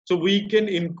 So we can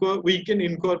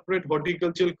incorporate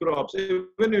horticultural crops.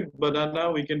 Even with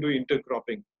banana, we can do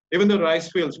intercropping. Even the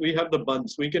rice fields, we have the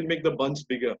buns. We can make the buns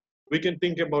bigger. We can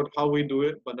think about how we do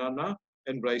it, banana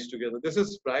and rice together. This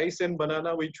is rice and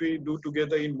banana, which we do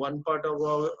together in one part of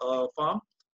our farm.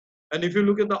 And if you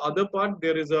look at the other part,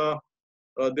 there is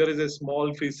a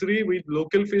small fishery with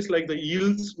local fish like the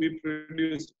eels we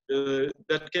produce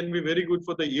that can be very good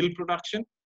for the eel production.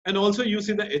 And also you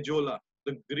see the ajola,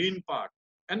 the green part,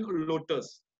 and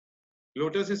lotus.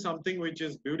 Lotus is something which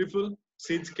is beautiful.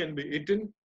 Seeds can be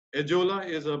eaten. Ajola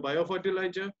is a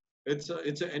biofertilizer. It's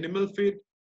an animal feed.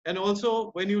 And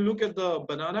also when you look at the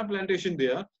banana plantation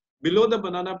there, below the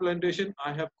banana plantation,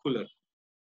 I have cooler.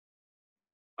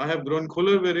 I have grown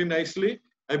cooler very nicely.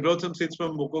 I brought some seeds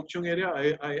from Mokokchung area.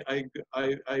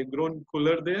 I grown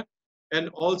cooler there. And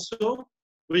also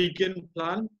we can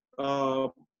plant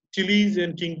chilies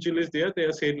and king chilies there. They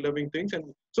are shade loving things. And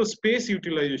so space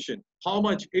utilization, how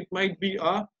much it might be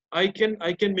I can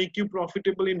make you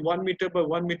profitable in 1 meter by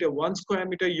 1 meter, 1 square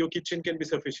meter, your kitchen can be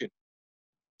sufficient.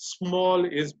 Small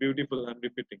is beautiful, I'm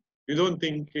repeating. You don't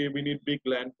think we need big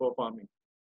land for farming.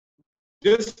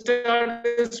 Just start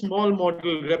a small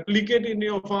model, replicate in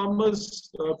your farmers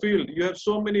field. You have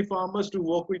so many farmers to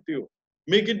work with you.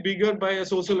 Make it bigger by a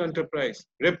social enterprise.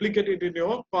 Replicate it in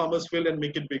your farmers field and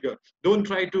make it bigger. Don't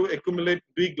try to accumulate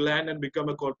big land and become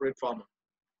a corporate farmer.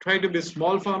 Try to be a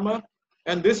small farmer,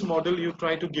 and this model you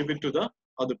try to give it to the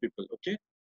other people. Okay.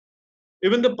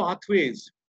 Even the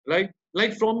pathways, like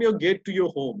from your gate to your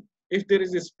home, if there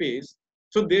is a space,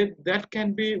 so there that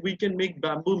can be, we can make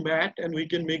bamboo mat and we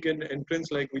can make an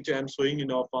entrance like which I am showing in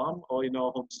our farm or in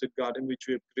our homestead garden which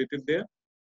we have created there.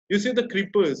 You see the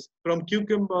creepers from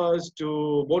cucumbers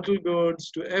to bottle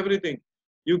gourds to everything.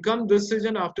 You come this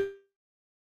season after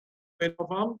in our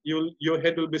farm, your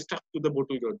head will be stuck to the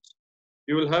bottle gourds.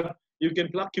 You can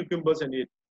pluck cucumbers and eat.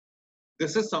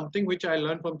 This is something which I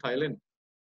learned from Thailand.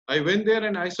 I went there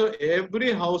and I saw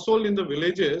every household in the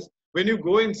villages. When you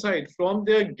go inside, from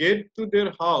their gate to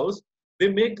their house, they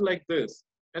make like this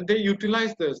and they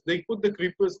utilize this. They put the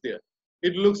creepers there.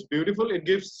 It looks beautiful. It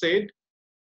gives shade.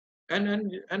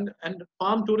 And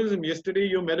farm tourism. Yesterday,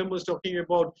 your madam was talking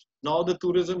about now the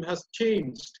tourism has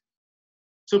changed.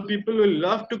 So people will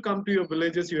love to come to your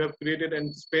villages you have created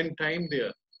and spend time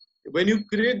there. When you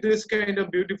create this kind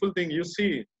of beautiful thing, you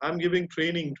see, I'm giving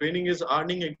training. Training is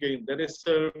earning again. That is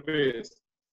service.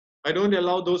 I don't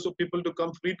allow those people to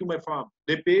come free to my farm.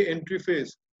 They pay entry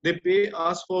fees. They pay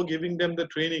us for giving them the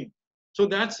training. So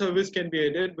that service can be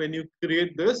added when you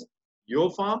create this,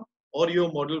 your farm or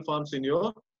your model farms in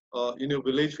your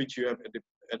village which you have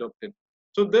adopted.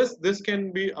 So this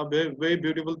can be a very, very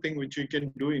beautiful thing which you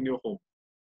can do in your home.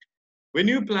 When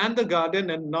you plant the garden,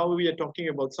 and now we are talking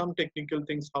about some technical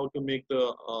things, how to make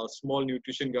the small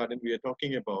nutrition garden we are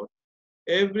talking about.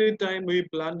 Every time we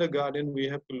plant the garden, we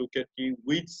have to look at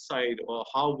which side or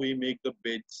how we make the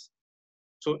beds.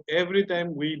 So every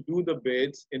time we do the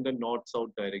beds in the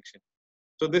north-south direction.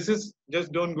 So this is,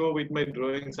 just don't go with my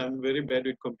drawings. I'm very bad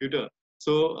with computer.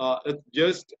 So it's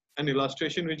just an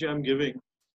illustration which I'm giving.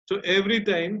 So every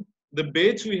time the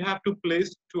beds we have to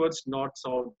place towards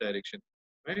north-south direction,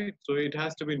 right? So it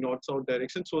has to be north-south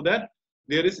direction so that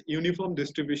there is uniform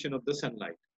distribution of the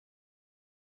sunlight.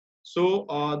 So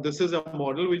this is a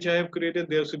model which I have created.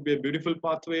 There should be a beautiful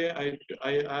pathway.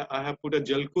 I have put a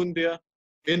jalkun there.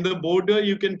 In the border,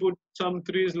 you can put some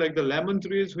trees like the lemon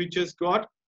trees, which has got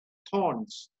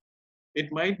thorns.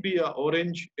 It might be a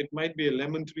orange, it might be a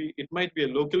lemon tree, it might be a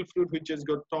local fruit which has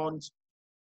got thorns.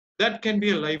 That can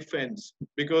be a live fence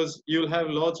because you'll have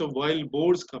lots of wild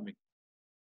boars coming.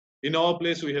 In our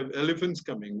place, we have elephants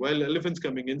coming, wild elephants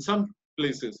coming in some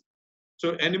places.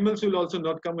 So animals will also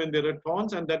not come when there are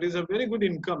thorns, and that is a very good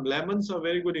income. Lemons are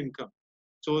very good income.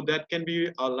 So that can be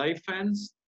a live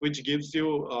fence, which gives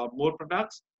you more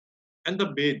products. And the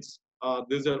beds,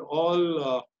 these are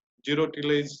all zero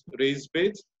tillage raised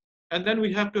beds. And then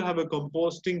we have to have a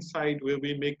composting site where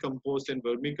we make compost and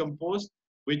vermicompost,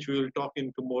 which we will talk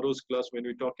in tomorrow's class when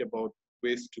we talk about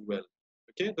waste to well.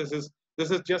 Okay, this is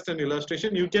just an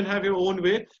illustration. You can have your own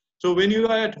way. So when you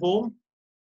are at home,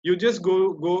 you just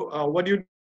go what you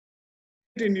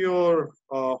in your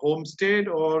homestead,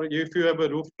 or if you have a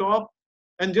rooftop,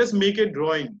 and just make a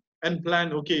drawing and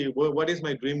plan, okay, what is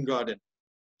my dream garden?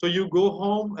 So you go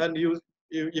home and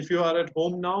if you are at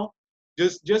home now,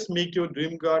 just make your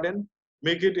dream garden,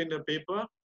 make it in a paper,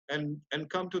 and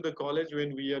come to the college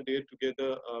when we are there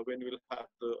together, when we'll have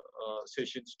the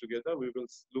sessions together, we will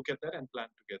look at that and plan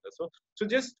together. So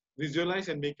just visualize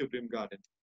and make your dream garden.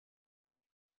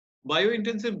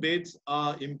 Bio-intensive beds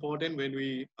are important when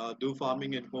we do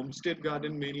farming and homestead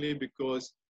garden, mainly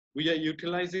because we are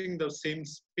utilizing the same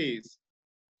space.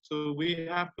 So we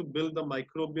have to build the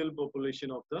microbial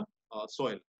population of the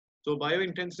soil. So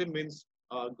bio-intensive means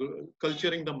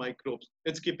culturing the microbes.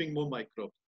 It's keeping more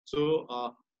microbes. So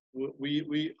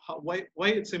why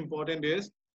it's important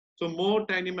is, so more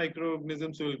tiny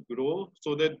microorganisms will grow,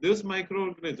 so that this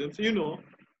microorganisms,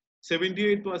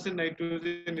 78%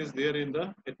 nitrogen is there in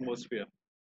the atmosphere,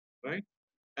 right?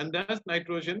 And that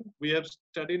nitrogen we have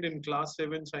studied in class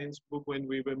 7 science book when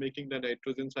we were making the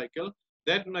nitrogen cycle.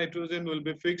 That nitrogen will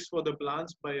be fixed for the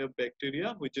plants by a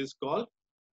bacteria which is called,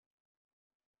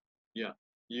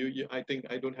 I think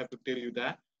I don't have to tell you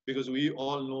that, because we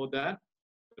all know that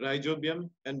rhizobium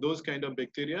and those kind of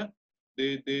bacteria,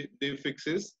 they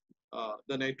fixes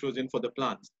the nitrogen for the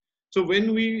plants. So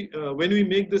when we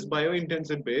make this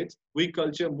bio-intensive beds, we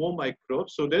culture more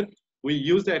microbes so that we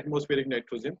use the atmospheric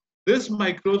nitrogen. This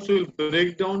microbes will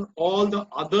break down all the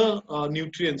other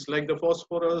nutrients like the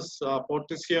phosphorus,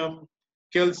 potassium,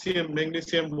 calcium,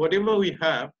 magnesium, whatever we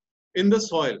have in the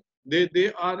soil.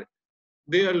 They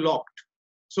are locked.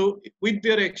 So with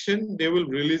their action, they will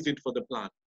release it for the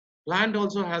plant. Plant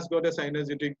also has got a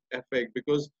synergetic effect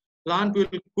because plant will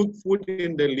cook food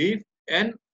in the leaf,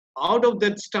 and out of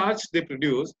that starch they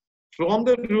produce, from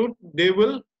the root they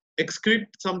will excrete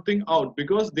something out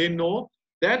because they know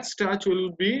that starch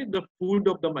will be the food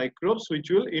of the microbes, which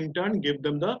will in turn give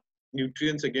them the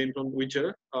nutrients again from which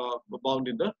are bound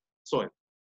in the soil.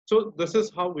 So this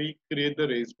is how we create the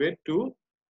raised bed to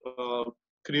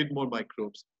create more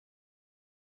microbes.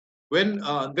 When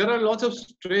there are lots of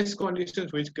stress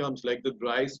conditions which comes, like the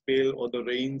dry spell or the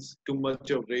rains, too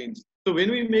much of rains. So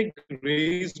when we make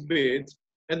raised beds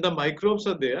and the microbes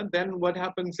are there, then what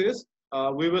happens is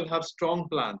we will have strong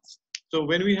plants. So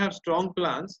when we have strong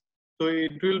plants, so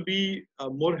it will be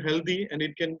more healthy, and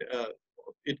it can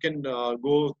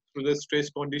go through the stress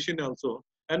condition also.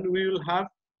 And we will have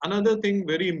another thing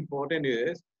very important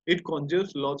is it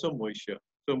conserves lots of moisture.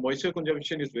 So moisture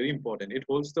conservation is very important. It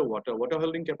holds the water. Water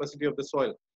holding capacity of the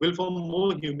soil will form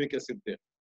more humic acid there.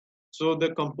 So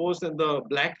the compost and the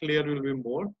black layer will be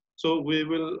more. So we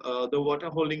will, the water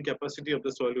holding capacity of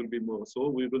the soil will be more. So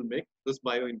we will make this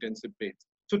bio-intensive beds.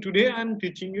 So today I'm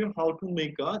teaching you how to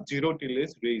make a zero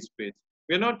tillage raised beds.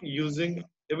 We're not using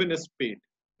even a spade.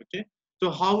 Okay.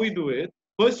 So how we do it?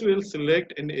 First, we'll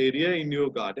select an area in your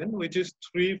garden which is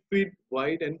 3 feet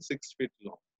wide and 6 feet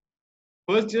long.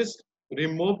 First, just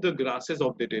remove the grasses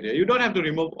of that area. You don't have to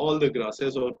remove all the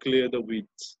grasses or clear the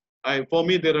weeds. For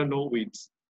me, there are no weeds.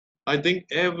 I think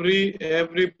every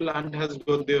plant has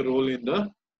got their role in the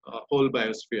whole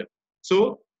biosphere.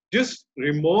 So just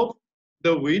remove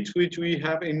the weeds which we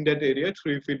have in that area,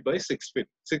 3 feet by 6 feet,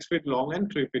 6 feet long and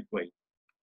 3 feet wide.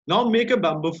 Now make a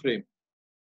bamboo frame,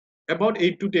 about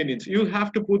 8 to 10 inches. You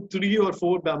have to put 3 or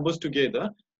 4 bamboos together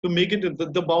to make it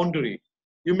the boundary.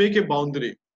 You make a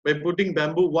boundary by putting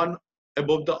bamboo one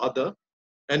above the other,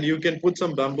 and you can put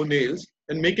some bamboo nails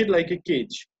and make it like a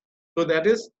cage. So that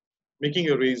is making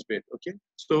a raised bed. Okay,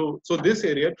 so this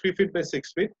area 3 feet by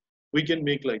 6 feet, we can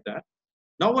make like that.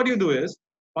 Now what you do is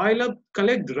pile up,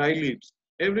 collect dry leaves.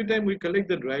 Every time we collect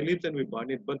the dry leaves and we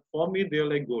burn it, but for me they are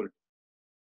like gold.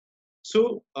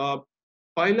 So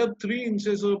pile up 3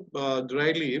 inches of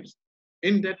dry leaves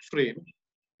in that frame,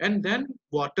 and then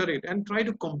water it and try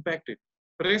to compact it,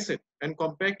 press it and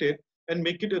compact it and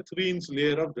make it a 3-inch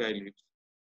layer of dry leaves.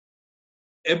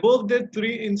 Above that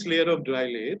 3-inch layer of dry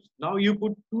leaves, now you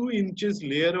put 2 inches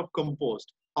layer of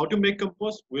compost. How to make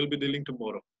compost? We'll be dealing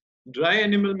tomorrow. Dry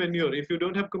animal manure. If you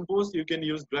don't have compost, you can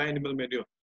use dry animal manure.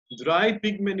 Dry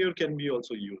pig manure can be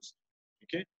also used.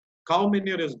 Okay, cow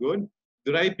manure is good.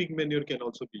 Dry pig manure can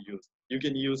also be used. You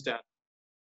can use that.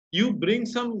 You bring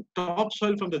some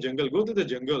topsoil from the jungle. Go to the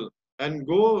jungle and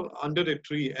go under a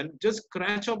tree and just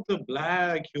scratch up the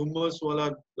black humus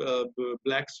wala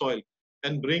black soil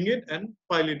and bring it and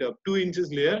pile it up 2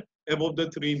 inches layer above the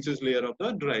 3 inches layer of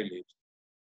the dry leaves.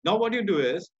 Now what you do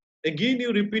is, again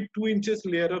you repeat 2 inches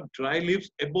layer of dry leaves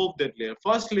above that layer.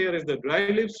 First layer is the dry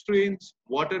leaves, 3 inch,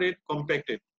 water it, compact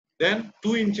it. Then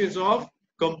 2 inches of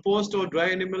compost or dry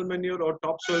animal manure or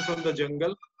topsoil from the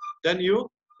jungle. Then you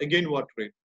again water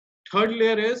it. Third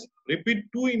layer is repeat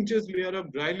 2 inches layer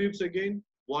of dry leaves again,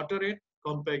 water it,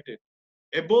 compact it.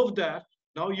 Above that,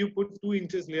 now you put 2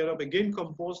 inches layer of again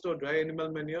compost or dry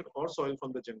animal manure or soil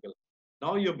from the jungle.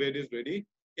 Now your bed is ready.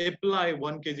 Apply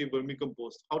 1 kg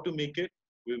vermicompost. How to make it?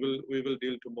 We will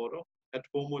deal tomorrow. At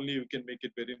home only you can make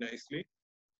it very nicely.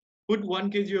 Put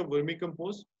 1 kg of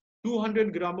vermicompost,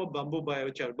 200 gram of bamboo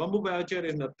biochar. Bamboo biochar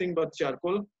is nothing but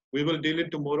charcoal. We will deal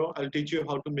it tomorrow. I'll teach you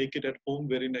how to make it at home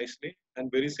very nicely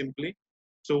and very simply.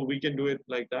 So we can do it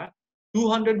like that.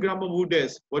 200 gram of wood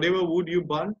ash. Whatever wood you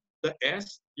burn, the ash,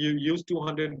 you use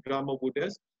 200 gram of wood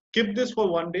ash. Keep this for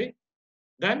 1 day.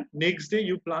 Then next day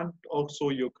you plant or sow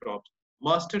your crops.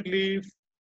 Mustard leaf,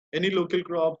 any local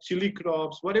crop, chili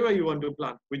crops, whatever you want to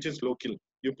plant, which is local,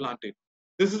 you plant it.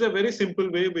 This is a very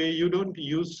simple way where you don't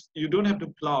have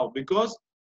to plow, because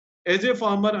as a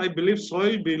farmer, I believe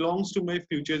soil belongs to my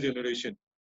future generation.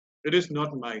 It is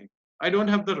not mine. I don't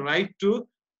have the right to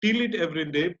till it every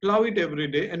day, plow it every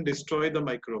day, and destroy the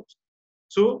microbes.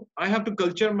 So I have to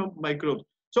culture microbes.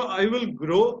 So I will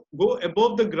go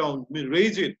above the ground,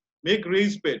 raise it, make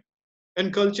raised bed,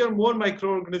 and culture more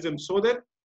microorganisms, so that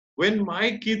when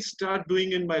my kids start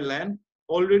doing in my land,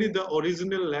 already the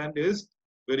original land is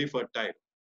very fertile.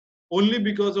 Only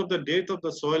because of the death of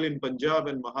the soil in Punjab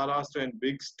and Maharashtra and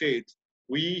big states,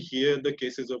 we hear the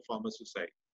cases of farmer suicide.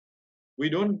 We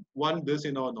don't want this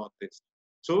in our northeast.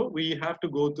 So we have to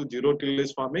go to zero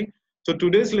tillage farming. So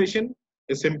today's lesson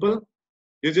is simple.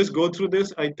 You just go through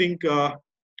this. I think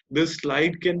this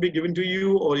slide can be given to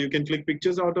you, or you can click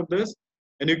pictures out of this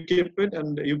and you keep it,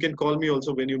 and you can call me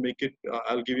also when you make it.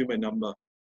 I'll give you my number.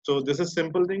 So this is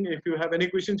simple thing. If you have any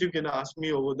questions, you can ask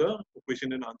me over the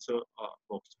question and answer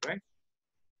box, right?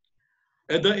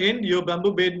 At the end, your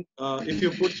bamboo bed, if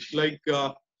you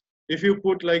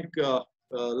put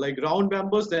like round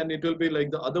bamboos, then it will be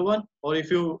like the other one. Or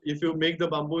if you make the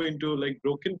bamboo into like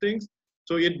broken things,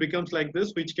 so it becomes like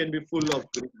this, which can be full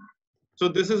of green. So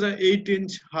this is an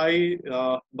 8-inch high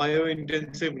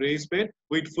bio-intensive raised bed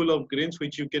with full of greens,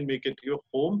 which you can make it your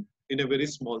home in a very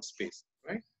small space,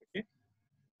 right? Okay.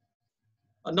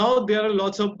 Now there are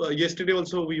lots of, yesterday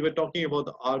also we were talking about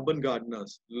the urban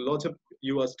gardeners. Lots of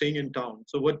you are staying in town.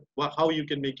 So how you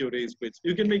can make your raised beds?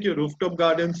 You can make your rooftop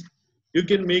gardens. You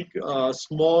can make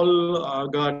small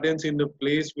gardens in the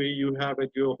place where you have at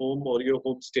your home or your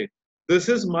homestay. This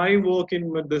is my work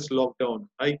in this lockdown.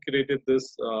 I created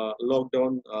this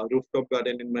lockdown rooftop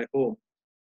garden in my home.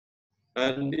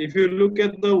 And if you look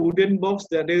at the wooden box,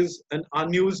 that is an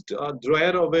unused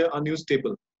drawer of an unused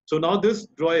table. So now this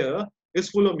drawer is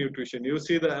full of nutrition. You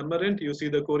see the amaranth, you see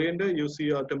the coriander, you see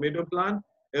a tomato plant,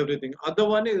 everything. Other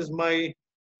one is my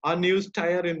unused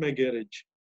tire in my garage.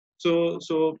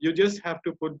 So you just have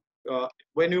to put,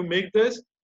 when you make this,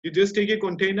 you just take a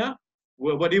container,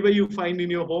 whatever you find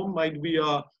in your home, might be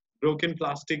a broken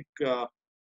plastic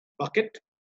bucket,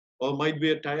 or might be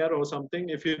a tire or something.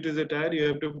 If it is a tire, you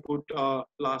have to put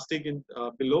plastic in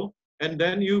below, and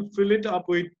then you fill it up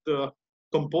with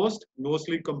compost,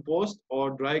 mostly compost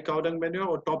or dry cow dung manure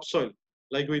or topsoil,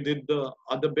 like we did the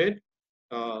other bed,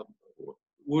 uh,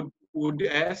 wood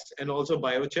ash, and also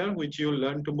biochar, which you'll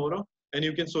learn tomorrow, and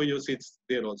you can sow your seeds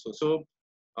there also. So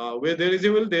where there is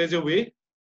a will, there is a way.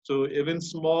 So even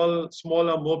small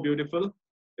are more beautiful.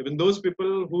 Even those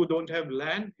people who don't have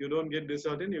land, you don't get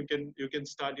disheartened. You can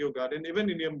start your garden even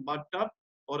in your mud tub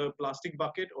or a plastic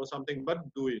bucket or something. But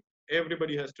do it.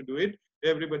 Everybody has to do it.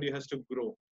 Everybody has to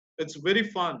grow. It's very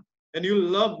fun. And you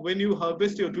love when you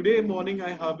harvest your, today morning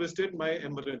I harvested my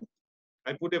amaranth.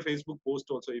 I put a Facebook post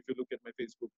also if you look at my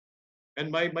Facebook.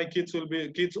 And my kids will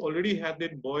be, kids already had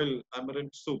that boiled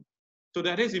amaranth soup. So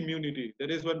that is immunity.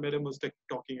 That is what Madam was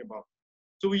talking about.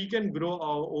 So we can grow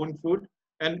our own food,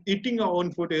 and eating our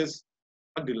own food is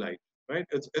a delight, right?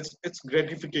 It's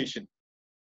gratification.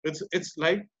 It's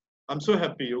like I'm so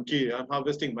happy. Okay, I'm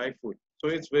harvesting my food. So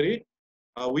it's very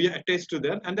we are attached to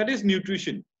that, and that is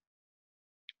nutrition.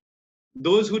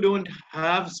 Those who don't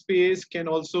have space can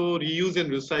also reuse and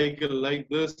recycle. Like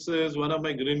this is one of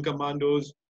my green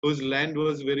commandos whose land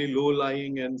was very low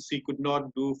lying and she could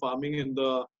not do farming in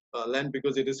the land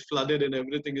because it is flooded and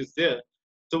everything is there.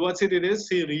 So what's it is,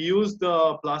 she reused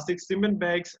the plastic cement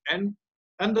bags and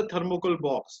the thermocol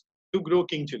box to grow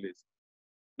king chilies.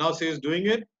 Now she is doing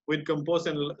it with compost,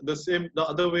 and the same, the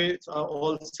other ways are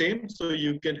all same, so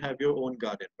you can have your own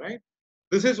garden, right?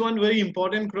 This is one very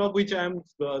important crop which I am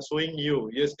showing you.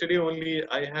 Yesterday only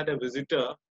I had a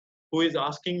visitor who is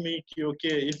asking me,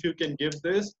 okay, if you can give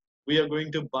this, we are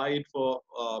going to buy it for,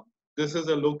 this is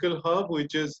a local herb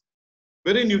which is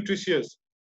very nutritious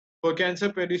for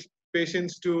cancer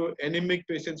patients to anemic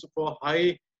patients, for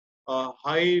high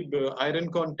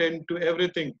iron content to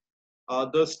everything.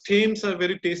 The stems are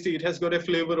very tasty. It has got a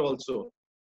flavor also.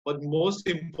 But most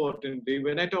importantly,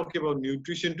 when I talk about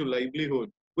nutrition to livelihood,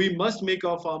 we must make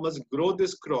our farmers grow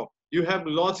this crop. You have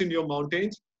lots in your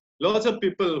mountains. Lots of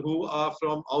people who are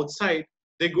from outside,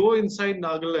 they go inside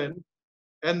Nagaland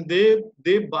and they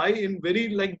buy in very,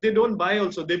 like, they don't buy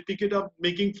also. They pick it up,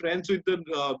 making friends with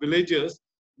the villagers.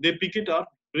 They pick it up,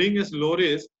 bring as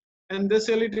lorries, and they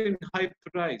sell it in high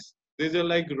price. These are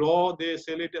like raw, they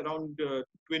sell it around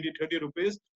 20-30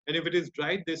 rupees. And if it is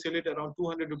dried, they sell it around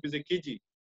 200 rupees a kg.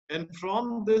 And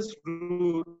from this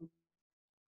root,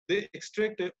 they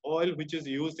extract a oil which is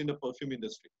used in the perfume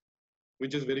industry,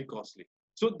 which is very costly.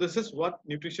 So this is what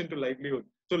nutrition to livelihood.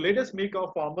 So let us make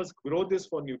our farmers grow this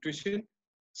for nutrition.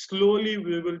 Slowly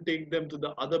we will take them to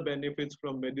the other benefits,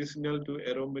 from medicinal to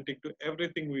aromatic to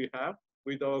everything we have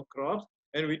with our crops,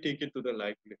 and we take it to the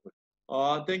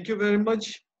livelihood. Thank you very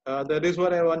much. That is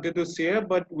what I wanted to share.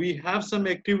 But we have some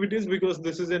activities, because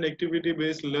this is an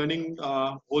activity-based learning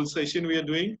whole session we are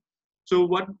doing. So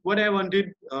what I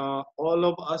wanted all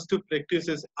of us to practice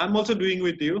is, I'm also doing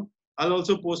with you. I'll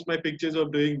also post my pictures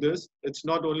of doing this. It's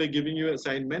not only giving you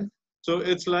assignment. So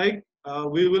it's like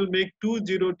we will make 2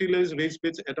 0 tillage raised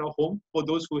beds at our home for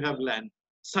those who have land.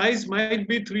 Size might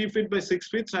be 3 feet by 6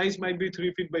 feet. Size might be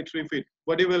 3 feet by 3 feet,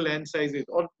 whatever land size is,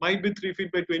 or might be 3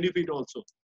 feet by 20 feet also.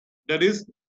 That is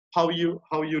how you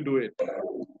do it.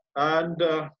 And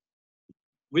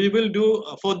we will do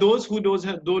for those who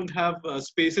don't have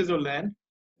spaces or land.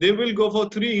 They will go for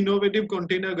 3 innovative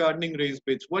container gardening raised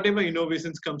beds. Whatever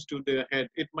innovations comes to their head,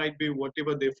 it might be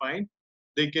whatever they find.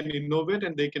 They can innovate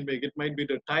and they can make. It might be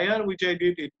the tire which I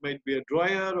did. It might be a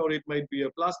dryer, or it might be a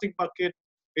plastic bucket.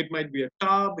 It might be a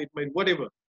tub. It might whatever.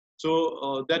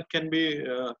 So that can be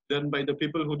done by the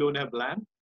people who don't have land.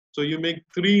 So you make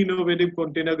 3 innovative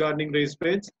container gardening raised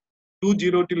beds, 2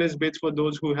 0 tillage beds for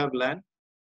those who have land.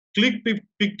 Click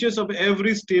pictures of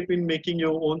every step in making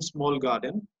your own small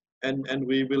garden, and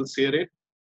we will share it.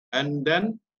 And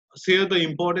then share the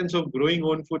importance of growing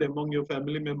own food among your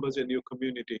family members and your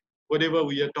community. Whatever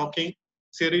we are talking,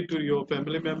 share it to your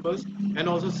family members, and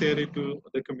also share it to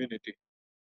the community.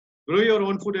 Grow your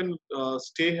own food and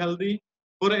stay healthy.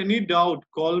 For any doubt,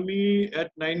 call me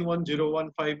at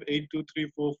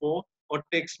 9101582344 or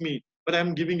text me. But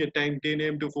I'm giving a time, 10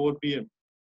 a.m. to 4 p.m.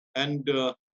 And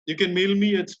you can mail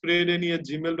me at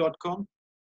spraydenny@gmail.com.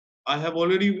 I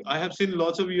have seen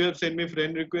lots of you have sent me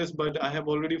friend requests, but I have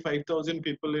already 5,000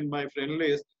 people in my friend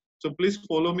list. So please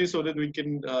follow me so that we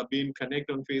can be in connect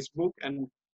on Facebook. And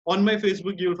on my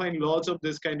Facebook, you'll find lots of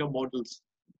this kind of models,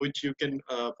 which you can,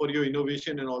 for your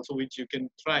innovation, and also which you can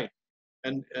try.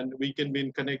 And we can be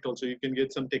in connect also. You can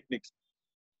get some techniques.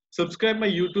 Subscribe my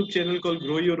YouTube channel called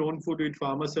Grow Your Own Food with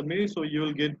Farmer Samir. So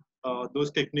you'll get those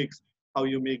techniques, how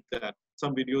you make that.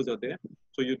 Some videos are there.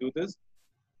 So you do this.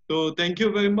 So thank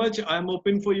you very much. I'm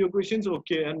open for your questions.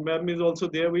 Okay, and ma'am is also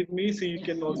there with me, so you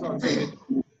can also answer with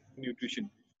nutrition.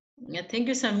 Yeah, thank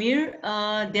you, Samir.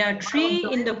 There are 3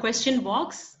 in the question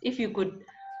box. If you could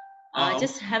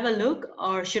just have a look,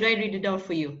 or should I read it out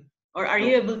for you? Or are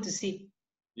you able to see?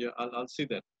 Yeah, I'll see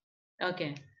that.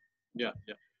 Okay. Yeah.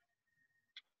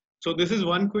 So this is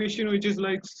one question which is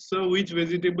like, so which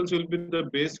vegetables will be the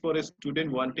best for a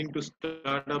student wanting to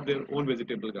start up their own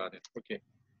vegetable garden? Okay.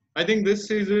 I think this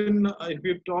season, if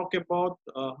you talk about,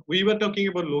 we were talking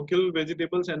about local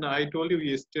vegetables, and I told you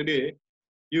yesterday,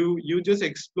 you just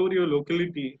explore your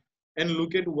locality. and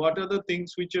look at what are the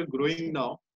things which are growing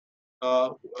now, uh,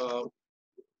 uh,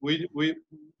 which, which,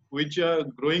 which are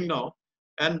growing now,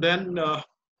 and then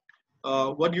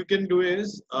what you can do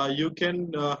is you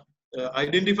can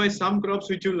identify some crops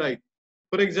which you like.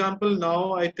 For example,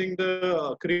 now I think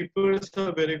the creepers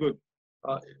are very good.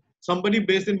 Uh, Somebody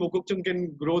based in Mokokchung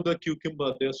can grow the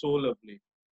cucumber; they're so lovely,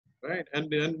 right?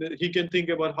 And he can think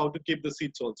about how to keep the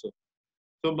seeds also.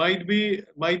 So might be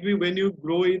when you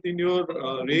grow it in your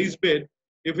raised bed,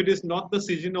 if it is not the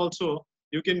season also,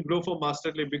 you can grow for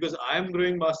master leaf, because I am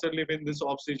growing master leaf in this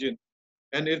off season,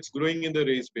 and it's growing in the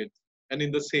raised bed and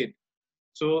in the shade.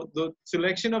 So the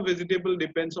selection of vegetable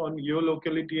depends on your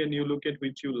locality, and you look at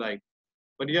which you like.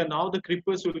 But yeah, now the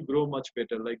creepers will grow much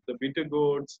better, like the bitter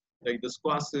gourds, like the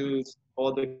squashes,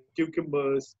 or the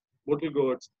cucumbers, bottle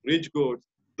gourds, ridge gourds.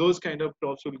 Those kind of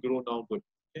crops will grow now good.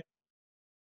 Okay?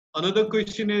 Another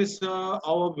question is,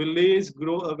 our village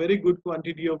grow a very good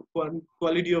quality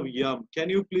of yam. Can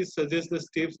you please suggest the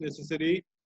steps necessary?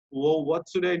 What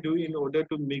should I do in order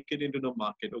to make it into the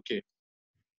market? Okay.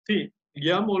 See,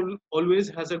 yam always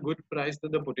has a good price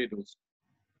than the potatoes.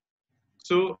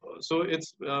 So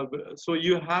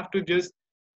you have to just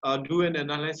do an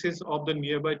analysis of the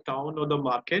nearby town or the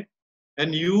market,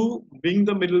 and you being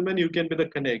the middleman, you can be the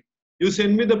connect. You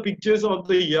send me the pictures of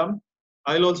the yam.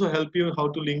 I'll also help you how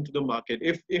to link to the market.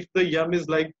 If the yam is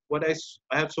like what I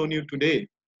have shown you today,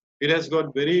 it has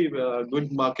got very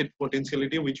good market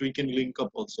potentiality, which we can link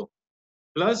up also.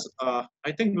 Plus,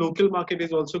 I think local market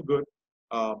is also good.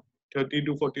 Uh, 30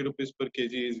 to 40 rupees per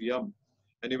kg is yam,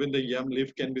 and even the yam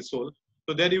leaf can be sold.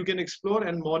 So that you can explore.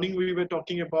 And morning we were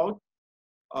talking about.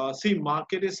 See,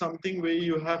 market is something where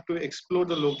you have to explore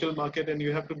the local market and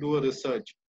you have to do a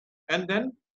research. And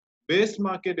then, best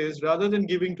market is, rather than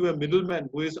giving to a middleman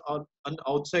who is an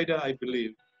outsider, I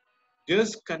believe,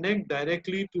 just connect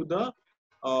directly to the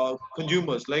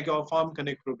consumers, like our Farm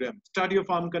Connect program. Start your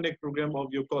Farm Connect program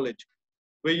of your college,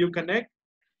 where you connect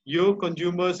your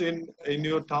consumers in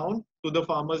your town to the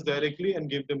farmers directly and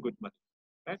give them good money.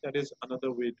 Right? That is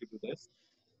another way to do this.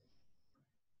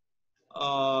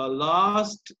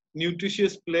 Last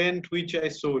nutritious plant which I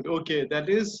sowed. Okay, that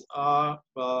is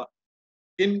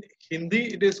in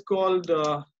Hindi it is called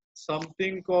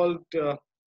something called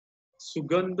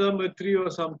Sugandha Matri or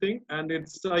something, and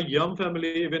it's a yam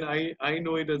family. Even I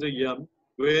know it as a yam,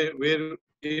 where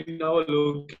in our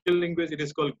local language it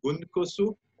is called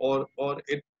Gunkosu, or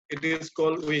it is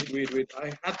called, wait,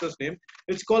 I had this name.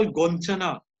 It's called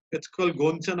Gonchana. It's called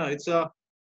Gonchana. It's a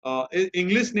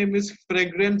English name is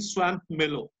fragrant swamp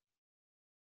mellow.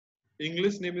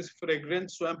 English name is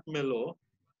fragrant swamp mellow,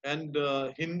 and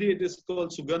Hindi it is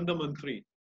called Sugandha Mantri.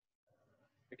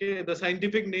 Okay, the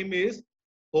scientific name is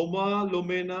Homa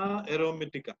Lomena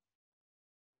aromatica.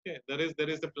 Okay, there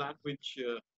is the plant which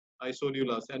I showed you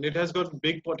last, and it has got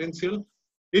big potential.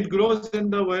 It grows in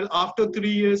the wild. After 3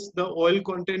 years, the oil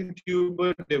content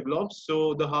tuber develops.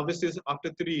 So the harvest is after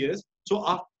 3 years. So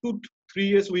after 3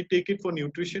 years, we take it for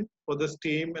nutrition, for the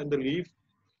stem and the leaf,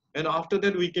 and after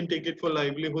that, we can take it for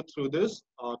livelihood through this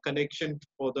connection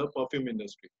for the perfume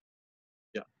industry.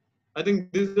 Yeah, I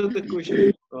think these are the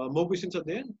questions. More questions are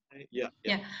there? Yeah.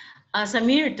 Yeah.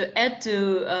 Samir, to add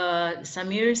to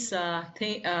Samir's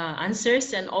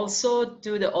answers, and also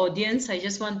to the audience, I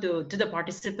just want to the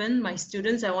participant, my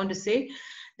students, I want to say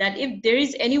that if there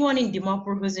is anyone in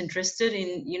Dimapur who's interested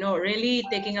in, really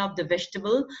taking up the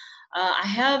vegetable, I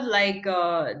have like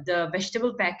the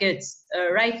vegetable packets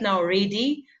right now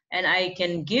ready, and I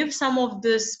can give some of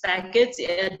these packets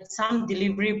at some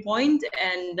delivery point,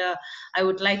 and I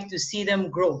would like to see them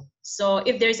grow. So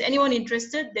if there's anyone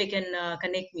interested, they can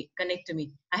connect to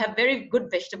me. I have very good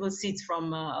vegetable seeds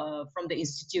from the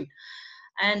institute.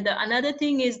 And another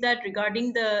thing is that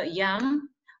regarding the yam,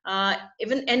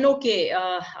 even NOK,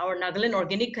 our Nagaland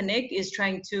Organic Connect, is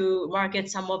trying to market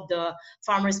some of the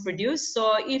farmers' produce.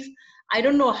 So if I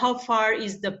don't know how far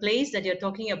is the place that you're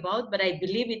talking about, but I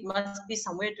believe it must be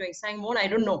somewhere to Sangmon. I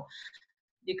don't know,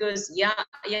 because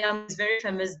yam is very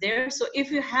famous there. So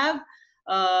if you have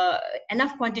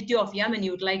enough quantity of yam and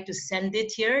you would like to send it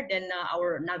here, then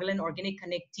our Nagaland Organic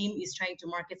Connect team is trying to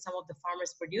market some of the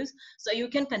farmers' produce. So you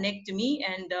can connect to me,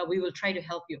 and we will try to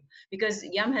help you, because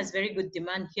yam has very good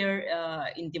demand here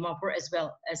in Dimapur, as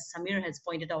well as Samir has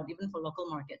pointed out, even for local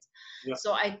markets. Yeah.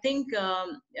 So I think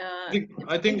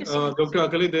I think Dr.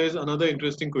 Akali, there is another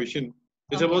interesting question.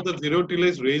 It's about the zero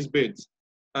tillage raised beds,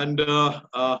 and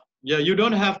yeah, you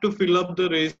don't have to fill up the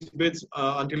raised beds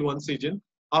until one season.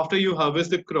 After you harvest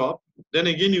the crop, then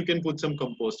again you can put some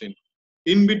compost in.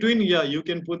 In between, yeah, you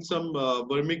can put some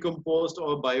vermicompost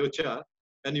or biochar,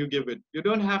 and you give it. You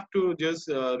don't have to just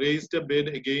raise the bed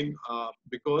again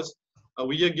because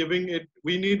we are giving it,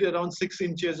 we need around 6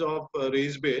 inches of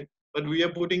raised bed, but we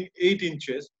are putting 8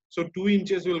 inches. So 2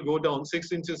 inches will go down,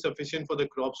 6 inches sufficient for the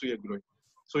crops we are growing.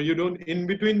 So you don't, in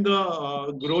between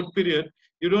the growth period,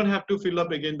 you don't have to fill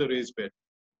up again the raised bed.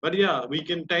 But yeah, we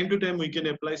can, time to time, we can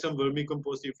apply some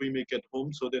vermicompost if we make at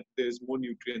home so that there's more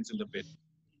nutrients in the bed.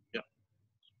 Yeah.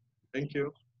 Thank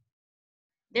you.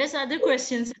 There's other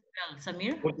questions as well,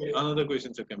 Samir. Okay, another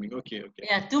questions are coming. Okay, okay.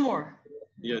 Yeah, two more.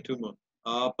 Yeah, two more.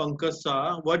 Pankaj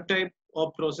Shah, what type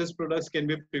of processed products can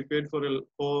be prepared for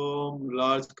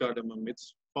large cardamom?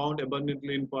 It's found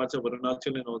abundantly in parts of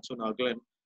Arunachal and also Nagaland.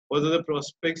 What are the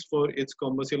prospects for its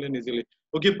commercial and easily?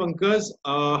 Okay, Pankaj,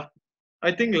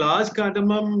 I think large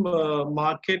cardamom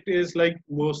market is like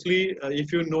mostly,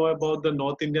 if you know about the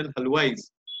North Indian halwais,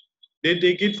 they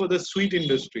take it for the sweet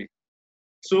industry.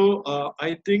 So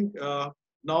I think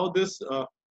now this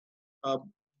uh,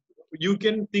 you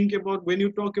can think about, when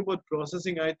you talk about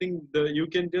processing, I think you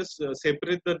can just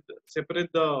separate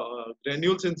the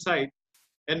granules inside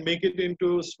and make it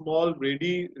into small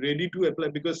ready to apply,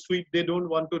 because sweet they don't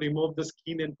want to remove the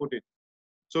skin and put it.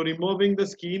 So removing the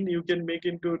skin you can make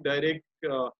into direct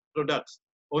products,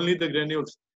 only the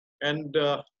granules. And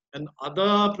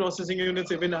other processing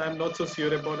units, even I'm not so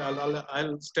sure about.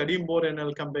 I'll study more and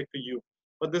I'll come back to you.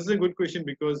 But this is a good question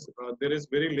because there is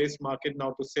very less market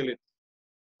now to sell it.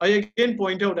 I again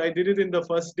point out, I did it in the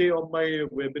first day of my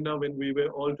webinar when we were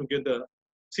all together.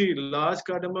 See, large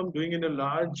cardamom doing in a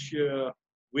large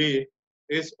way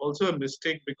is also a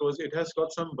mistake because it has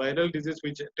got some viral disease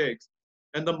which attacks,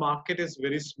 and the market is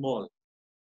very small.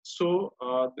 So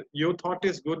your thought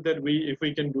is good that if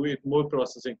we can do it more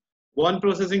processing. One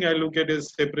processing I look at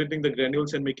is separating the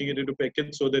granules and making it into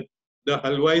packets so that the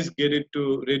halwais get it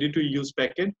to ready to use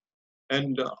packet.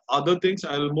 And other things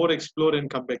I'll more explore and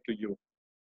come back to you.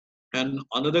 And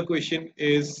another question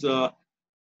is,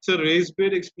 so raised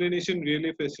bed explanation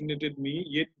really fascinated me.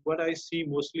 Yet what I see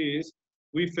mostly is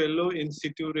we follow in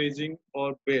situ raising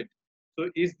or bed. So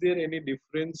is there any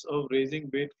difference of raising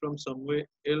bed from somewhere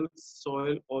else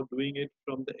soil or doing it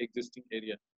from the existing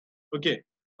area? Okay.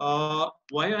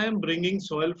 Why I am bringing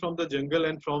soil from the jungle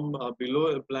and from below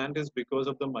a plant is because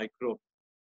of the microbe.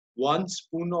 One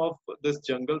spoon of this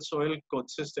jungle soil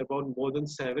consists about more than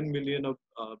 7 million of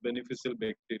beneficial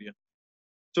bacteria.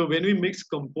 So when we mix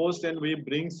compost and we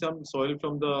bring some soil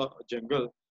from the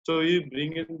jungle, so we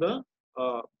bring in the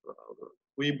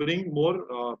we bring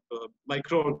more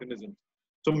microorganisms.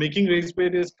 So making raised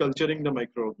bed is culturing the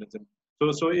microorganism.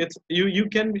 So it's you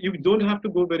don't have to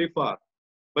go very far.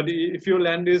 But if your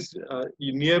land is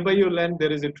nearby your land,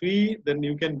 there is a tree, then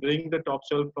you can bring the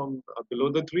topsoil from below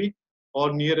the tree,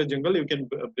 or near a jungle, you can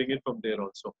bring it from there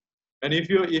also. And if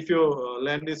your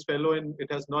land is fallow and it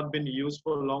has not been used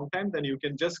for a long time, then you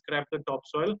can just scrap the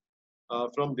topsoil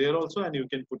from there also, and you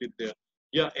can put it there.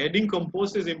 Yeah, adding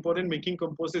compost is important. Making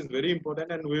compost is very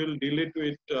important, and we will deal it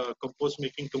with compost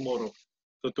making tomorrow.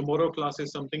 So tomorrow class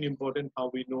is something important. How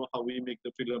we know how we make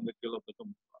the filler material of the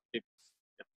compost. Okay.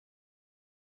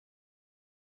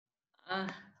 Uh,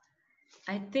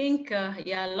 I think,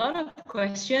 yeah, a lot of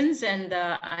questions, and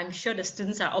I'm sure the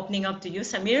students are opening up to you,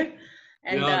 Samir.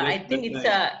 And Yeah, I think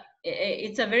nice.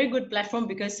 it's a very good platform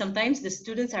because sometimes the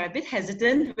students are a bit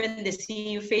hesitant when they see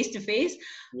you face to face,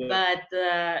 Yeah. but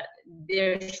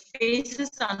their faces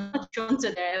are not shown,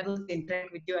 so they're able to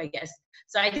interact with you, I guess.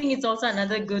 So I think it's also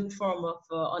another good form of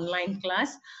online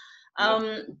class.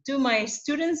 To my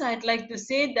students, I'd like to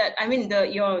say that I mean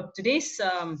your today's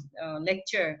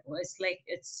lecture was like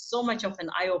it's so much of an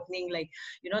eye-opening. Like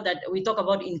that we talk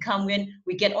about income when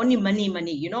we get only money.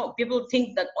 People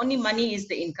think that only money is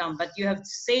the income, but you have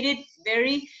said it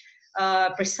very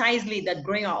precisely that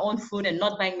growing our own food and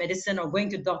not buying medicine or going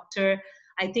to doctor.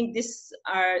 I think these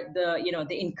are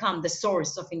the income, the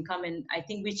source of income, and I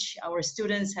think which our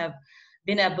students have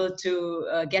been able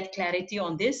to get clarity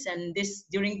on this. And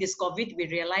during this COVID, we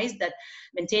realized that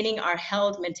maintaining our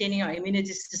health, maintaining our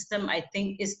immunity system, I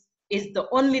think is the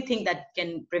only thing that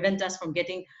can prevent us from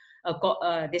getting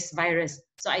this virus.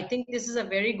 So I think this is a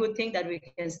very good thing that we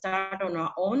can start on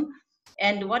our own.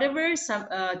 And whatever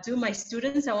to my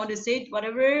students, I want to say,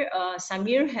 whatever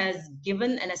Samir has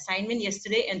given an assignment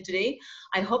yesterday and today,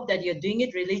 I hope that you're doing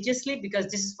it religiously because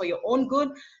this is for your own good.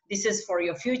 This is for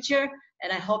your future.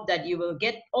 And I hope that you will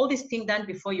get all this thing done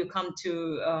before you come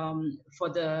to for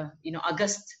the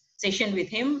August session with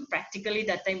him. Practically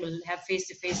that time we'll have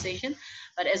face-to-face session.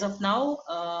 But as of now,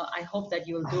 I hope that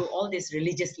you will do all this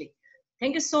religiously.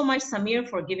 Thank you so much, Samir,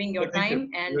 for giving your Thank you. time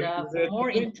and You for were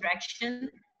more today?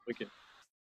 interaction. Okay.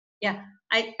 Yeah,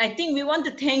 I think we want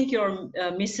to thank your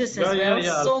missus as Yeah, well.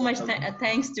 yeah. So much I'll-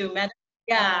 thanks to Madam.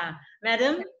 Yeah,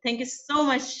 Madam, thank you so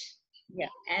much. Yeah.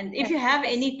 And if you have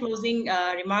any closing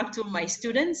remark to my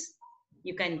students,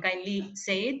 you can kindly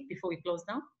say it before we close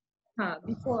now.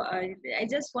 Before I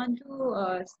just want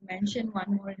to mention one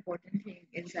more important thing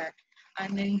is that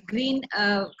and in green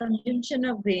consumption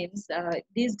of grains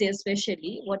these days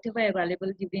especially whatever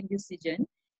available during this season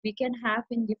we can have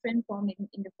in different form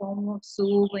in the form of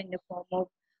soup in the form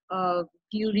of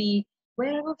puree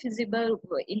wherever feasible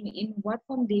in what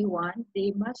form they want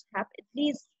they must have at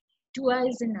least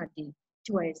twice in a day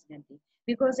twice in a day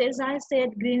because as I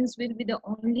said greens will be the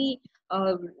only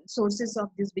uh, sources of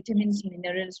these vitamins,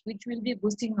 minerals, which will be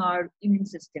boosting our immune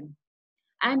system.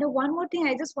 And one more thing,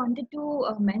 I just wanted to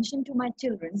mention to my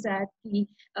children that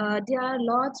there are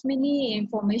lots many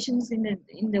informations in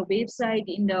the website,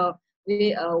 in the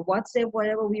WhatsApp,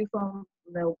 whatever we from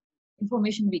the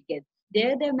information we get.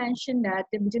 There they mention that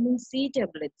the vitamin C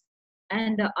tablets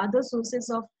and the other sources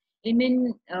of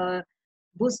immune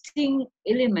boosting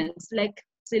elements like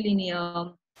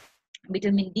selenium,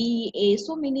 vitamin D, A,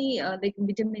 so many like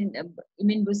vitamin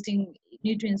immune boosting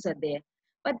nutrients are there.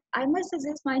 But I must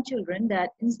suggest my children that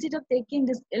instead of taking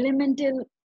this elemental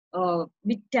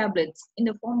with tablets in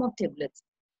the form of tablets,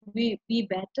 we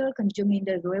better consume in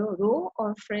the raw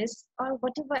or fresh or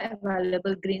whatever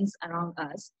available greens around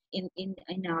us in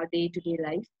our day-to-day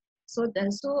life.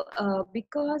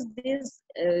 Because these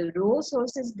raw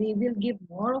sources, they will give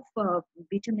more of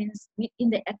vitamins in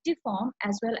the active form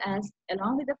as well as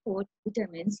along with the food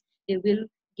vitamins, they will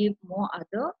give more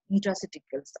other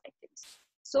nutraceuticals items.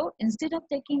 So instead of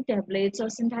taking tablets or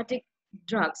synthetic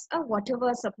drugs or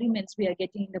whatever supplements we are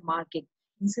getting in the market,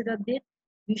 instead of that,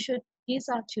 we should teach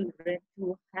our children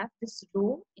to have this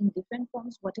raw in different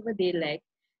forms, whatever they like,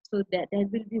 so that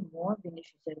will be more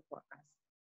beneficial for us.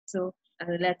 So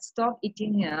let's stop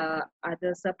eating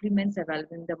other supplements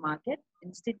available in the market.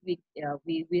 Instead, we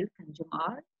will consume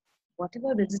our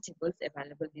whatever vegetables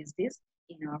available these days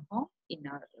in our home, in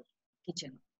our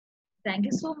kitchen. Thank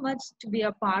you so much to be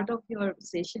a part of your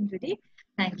session today.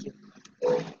 Thank you.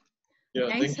 Yeah,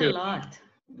 Thanks thank a you. lot.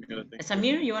 Yeah, thank you.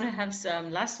 Samir, you want to have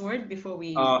some last word before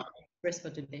we Uh, rest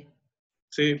for today?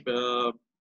 See,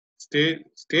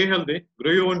 stay healthy,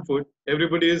 grow your own food.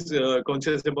 Everybody is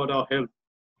conscious about our health.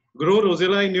 Grow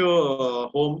rosella in your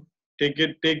home. Take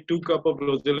 2 cups of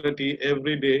rosella tea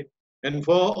every day. And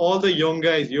for all the young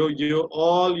guys,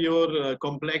 all your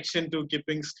complexion to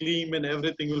keeping slim and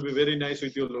everything will be very nice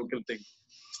with your local thing.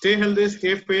 Stay healthy,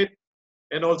 stay fit,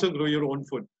 and also grow your own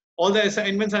food. All the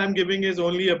assignments I am giving is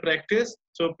only a practice,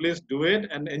 so please do it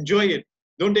and enjoy it.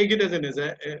 Don't take it as an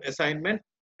assignment.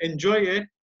 Enjoy it,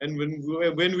 and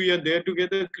when we are there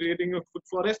together creating a food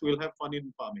forest, we'll have fun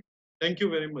in farming. Thank you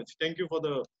very much. Thank you for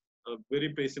the very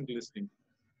patient listening.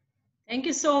 Thank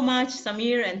you so much,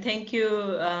 Samir, and thank you,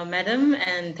 Madam,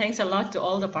 and thanks a lot to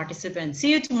all the participants.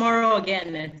 See you tomorrow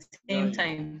again at the same Yeah,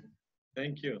 time.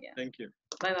 thank you. Yeah. Thank you.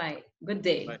 Bye-bye. Good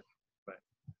day. Bye. Bye.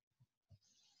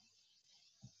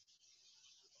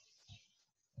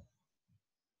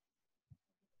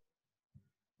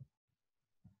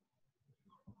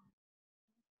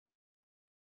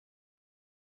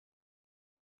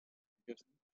 Yes.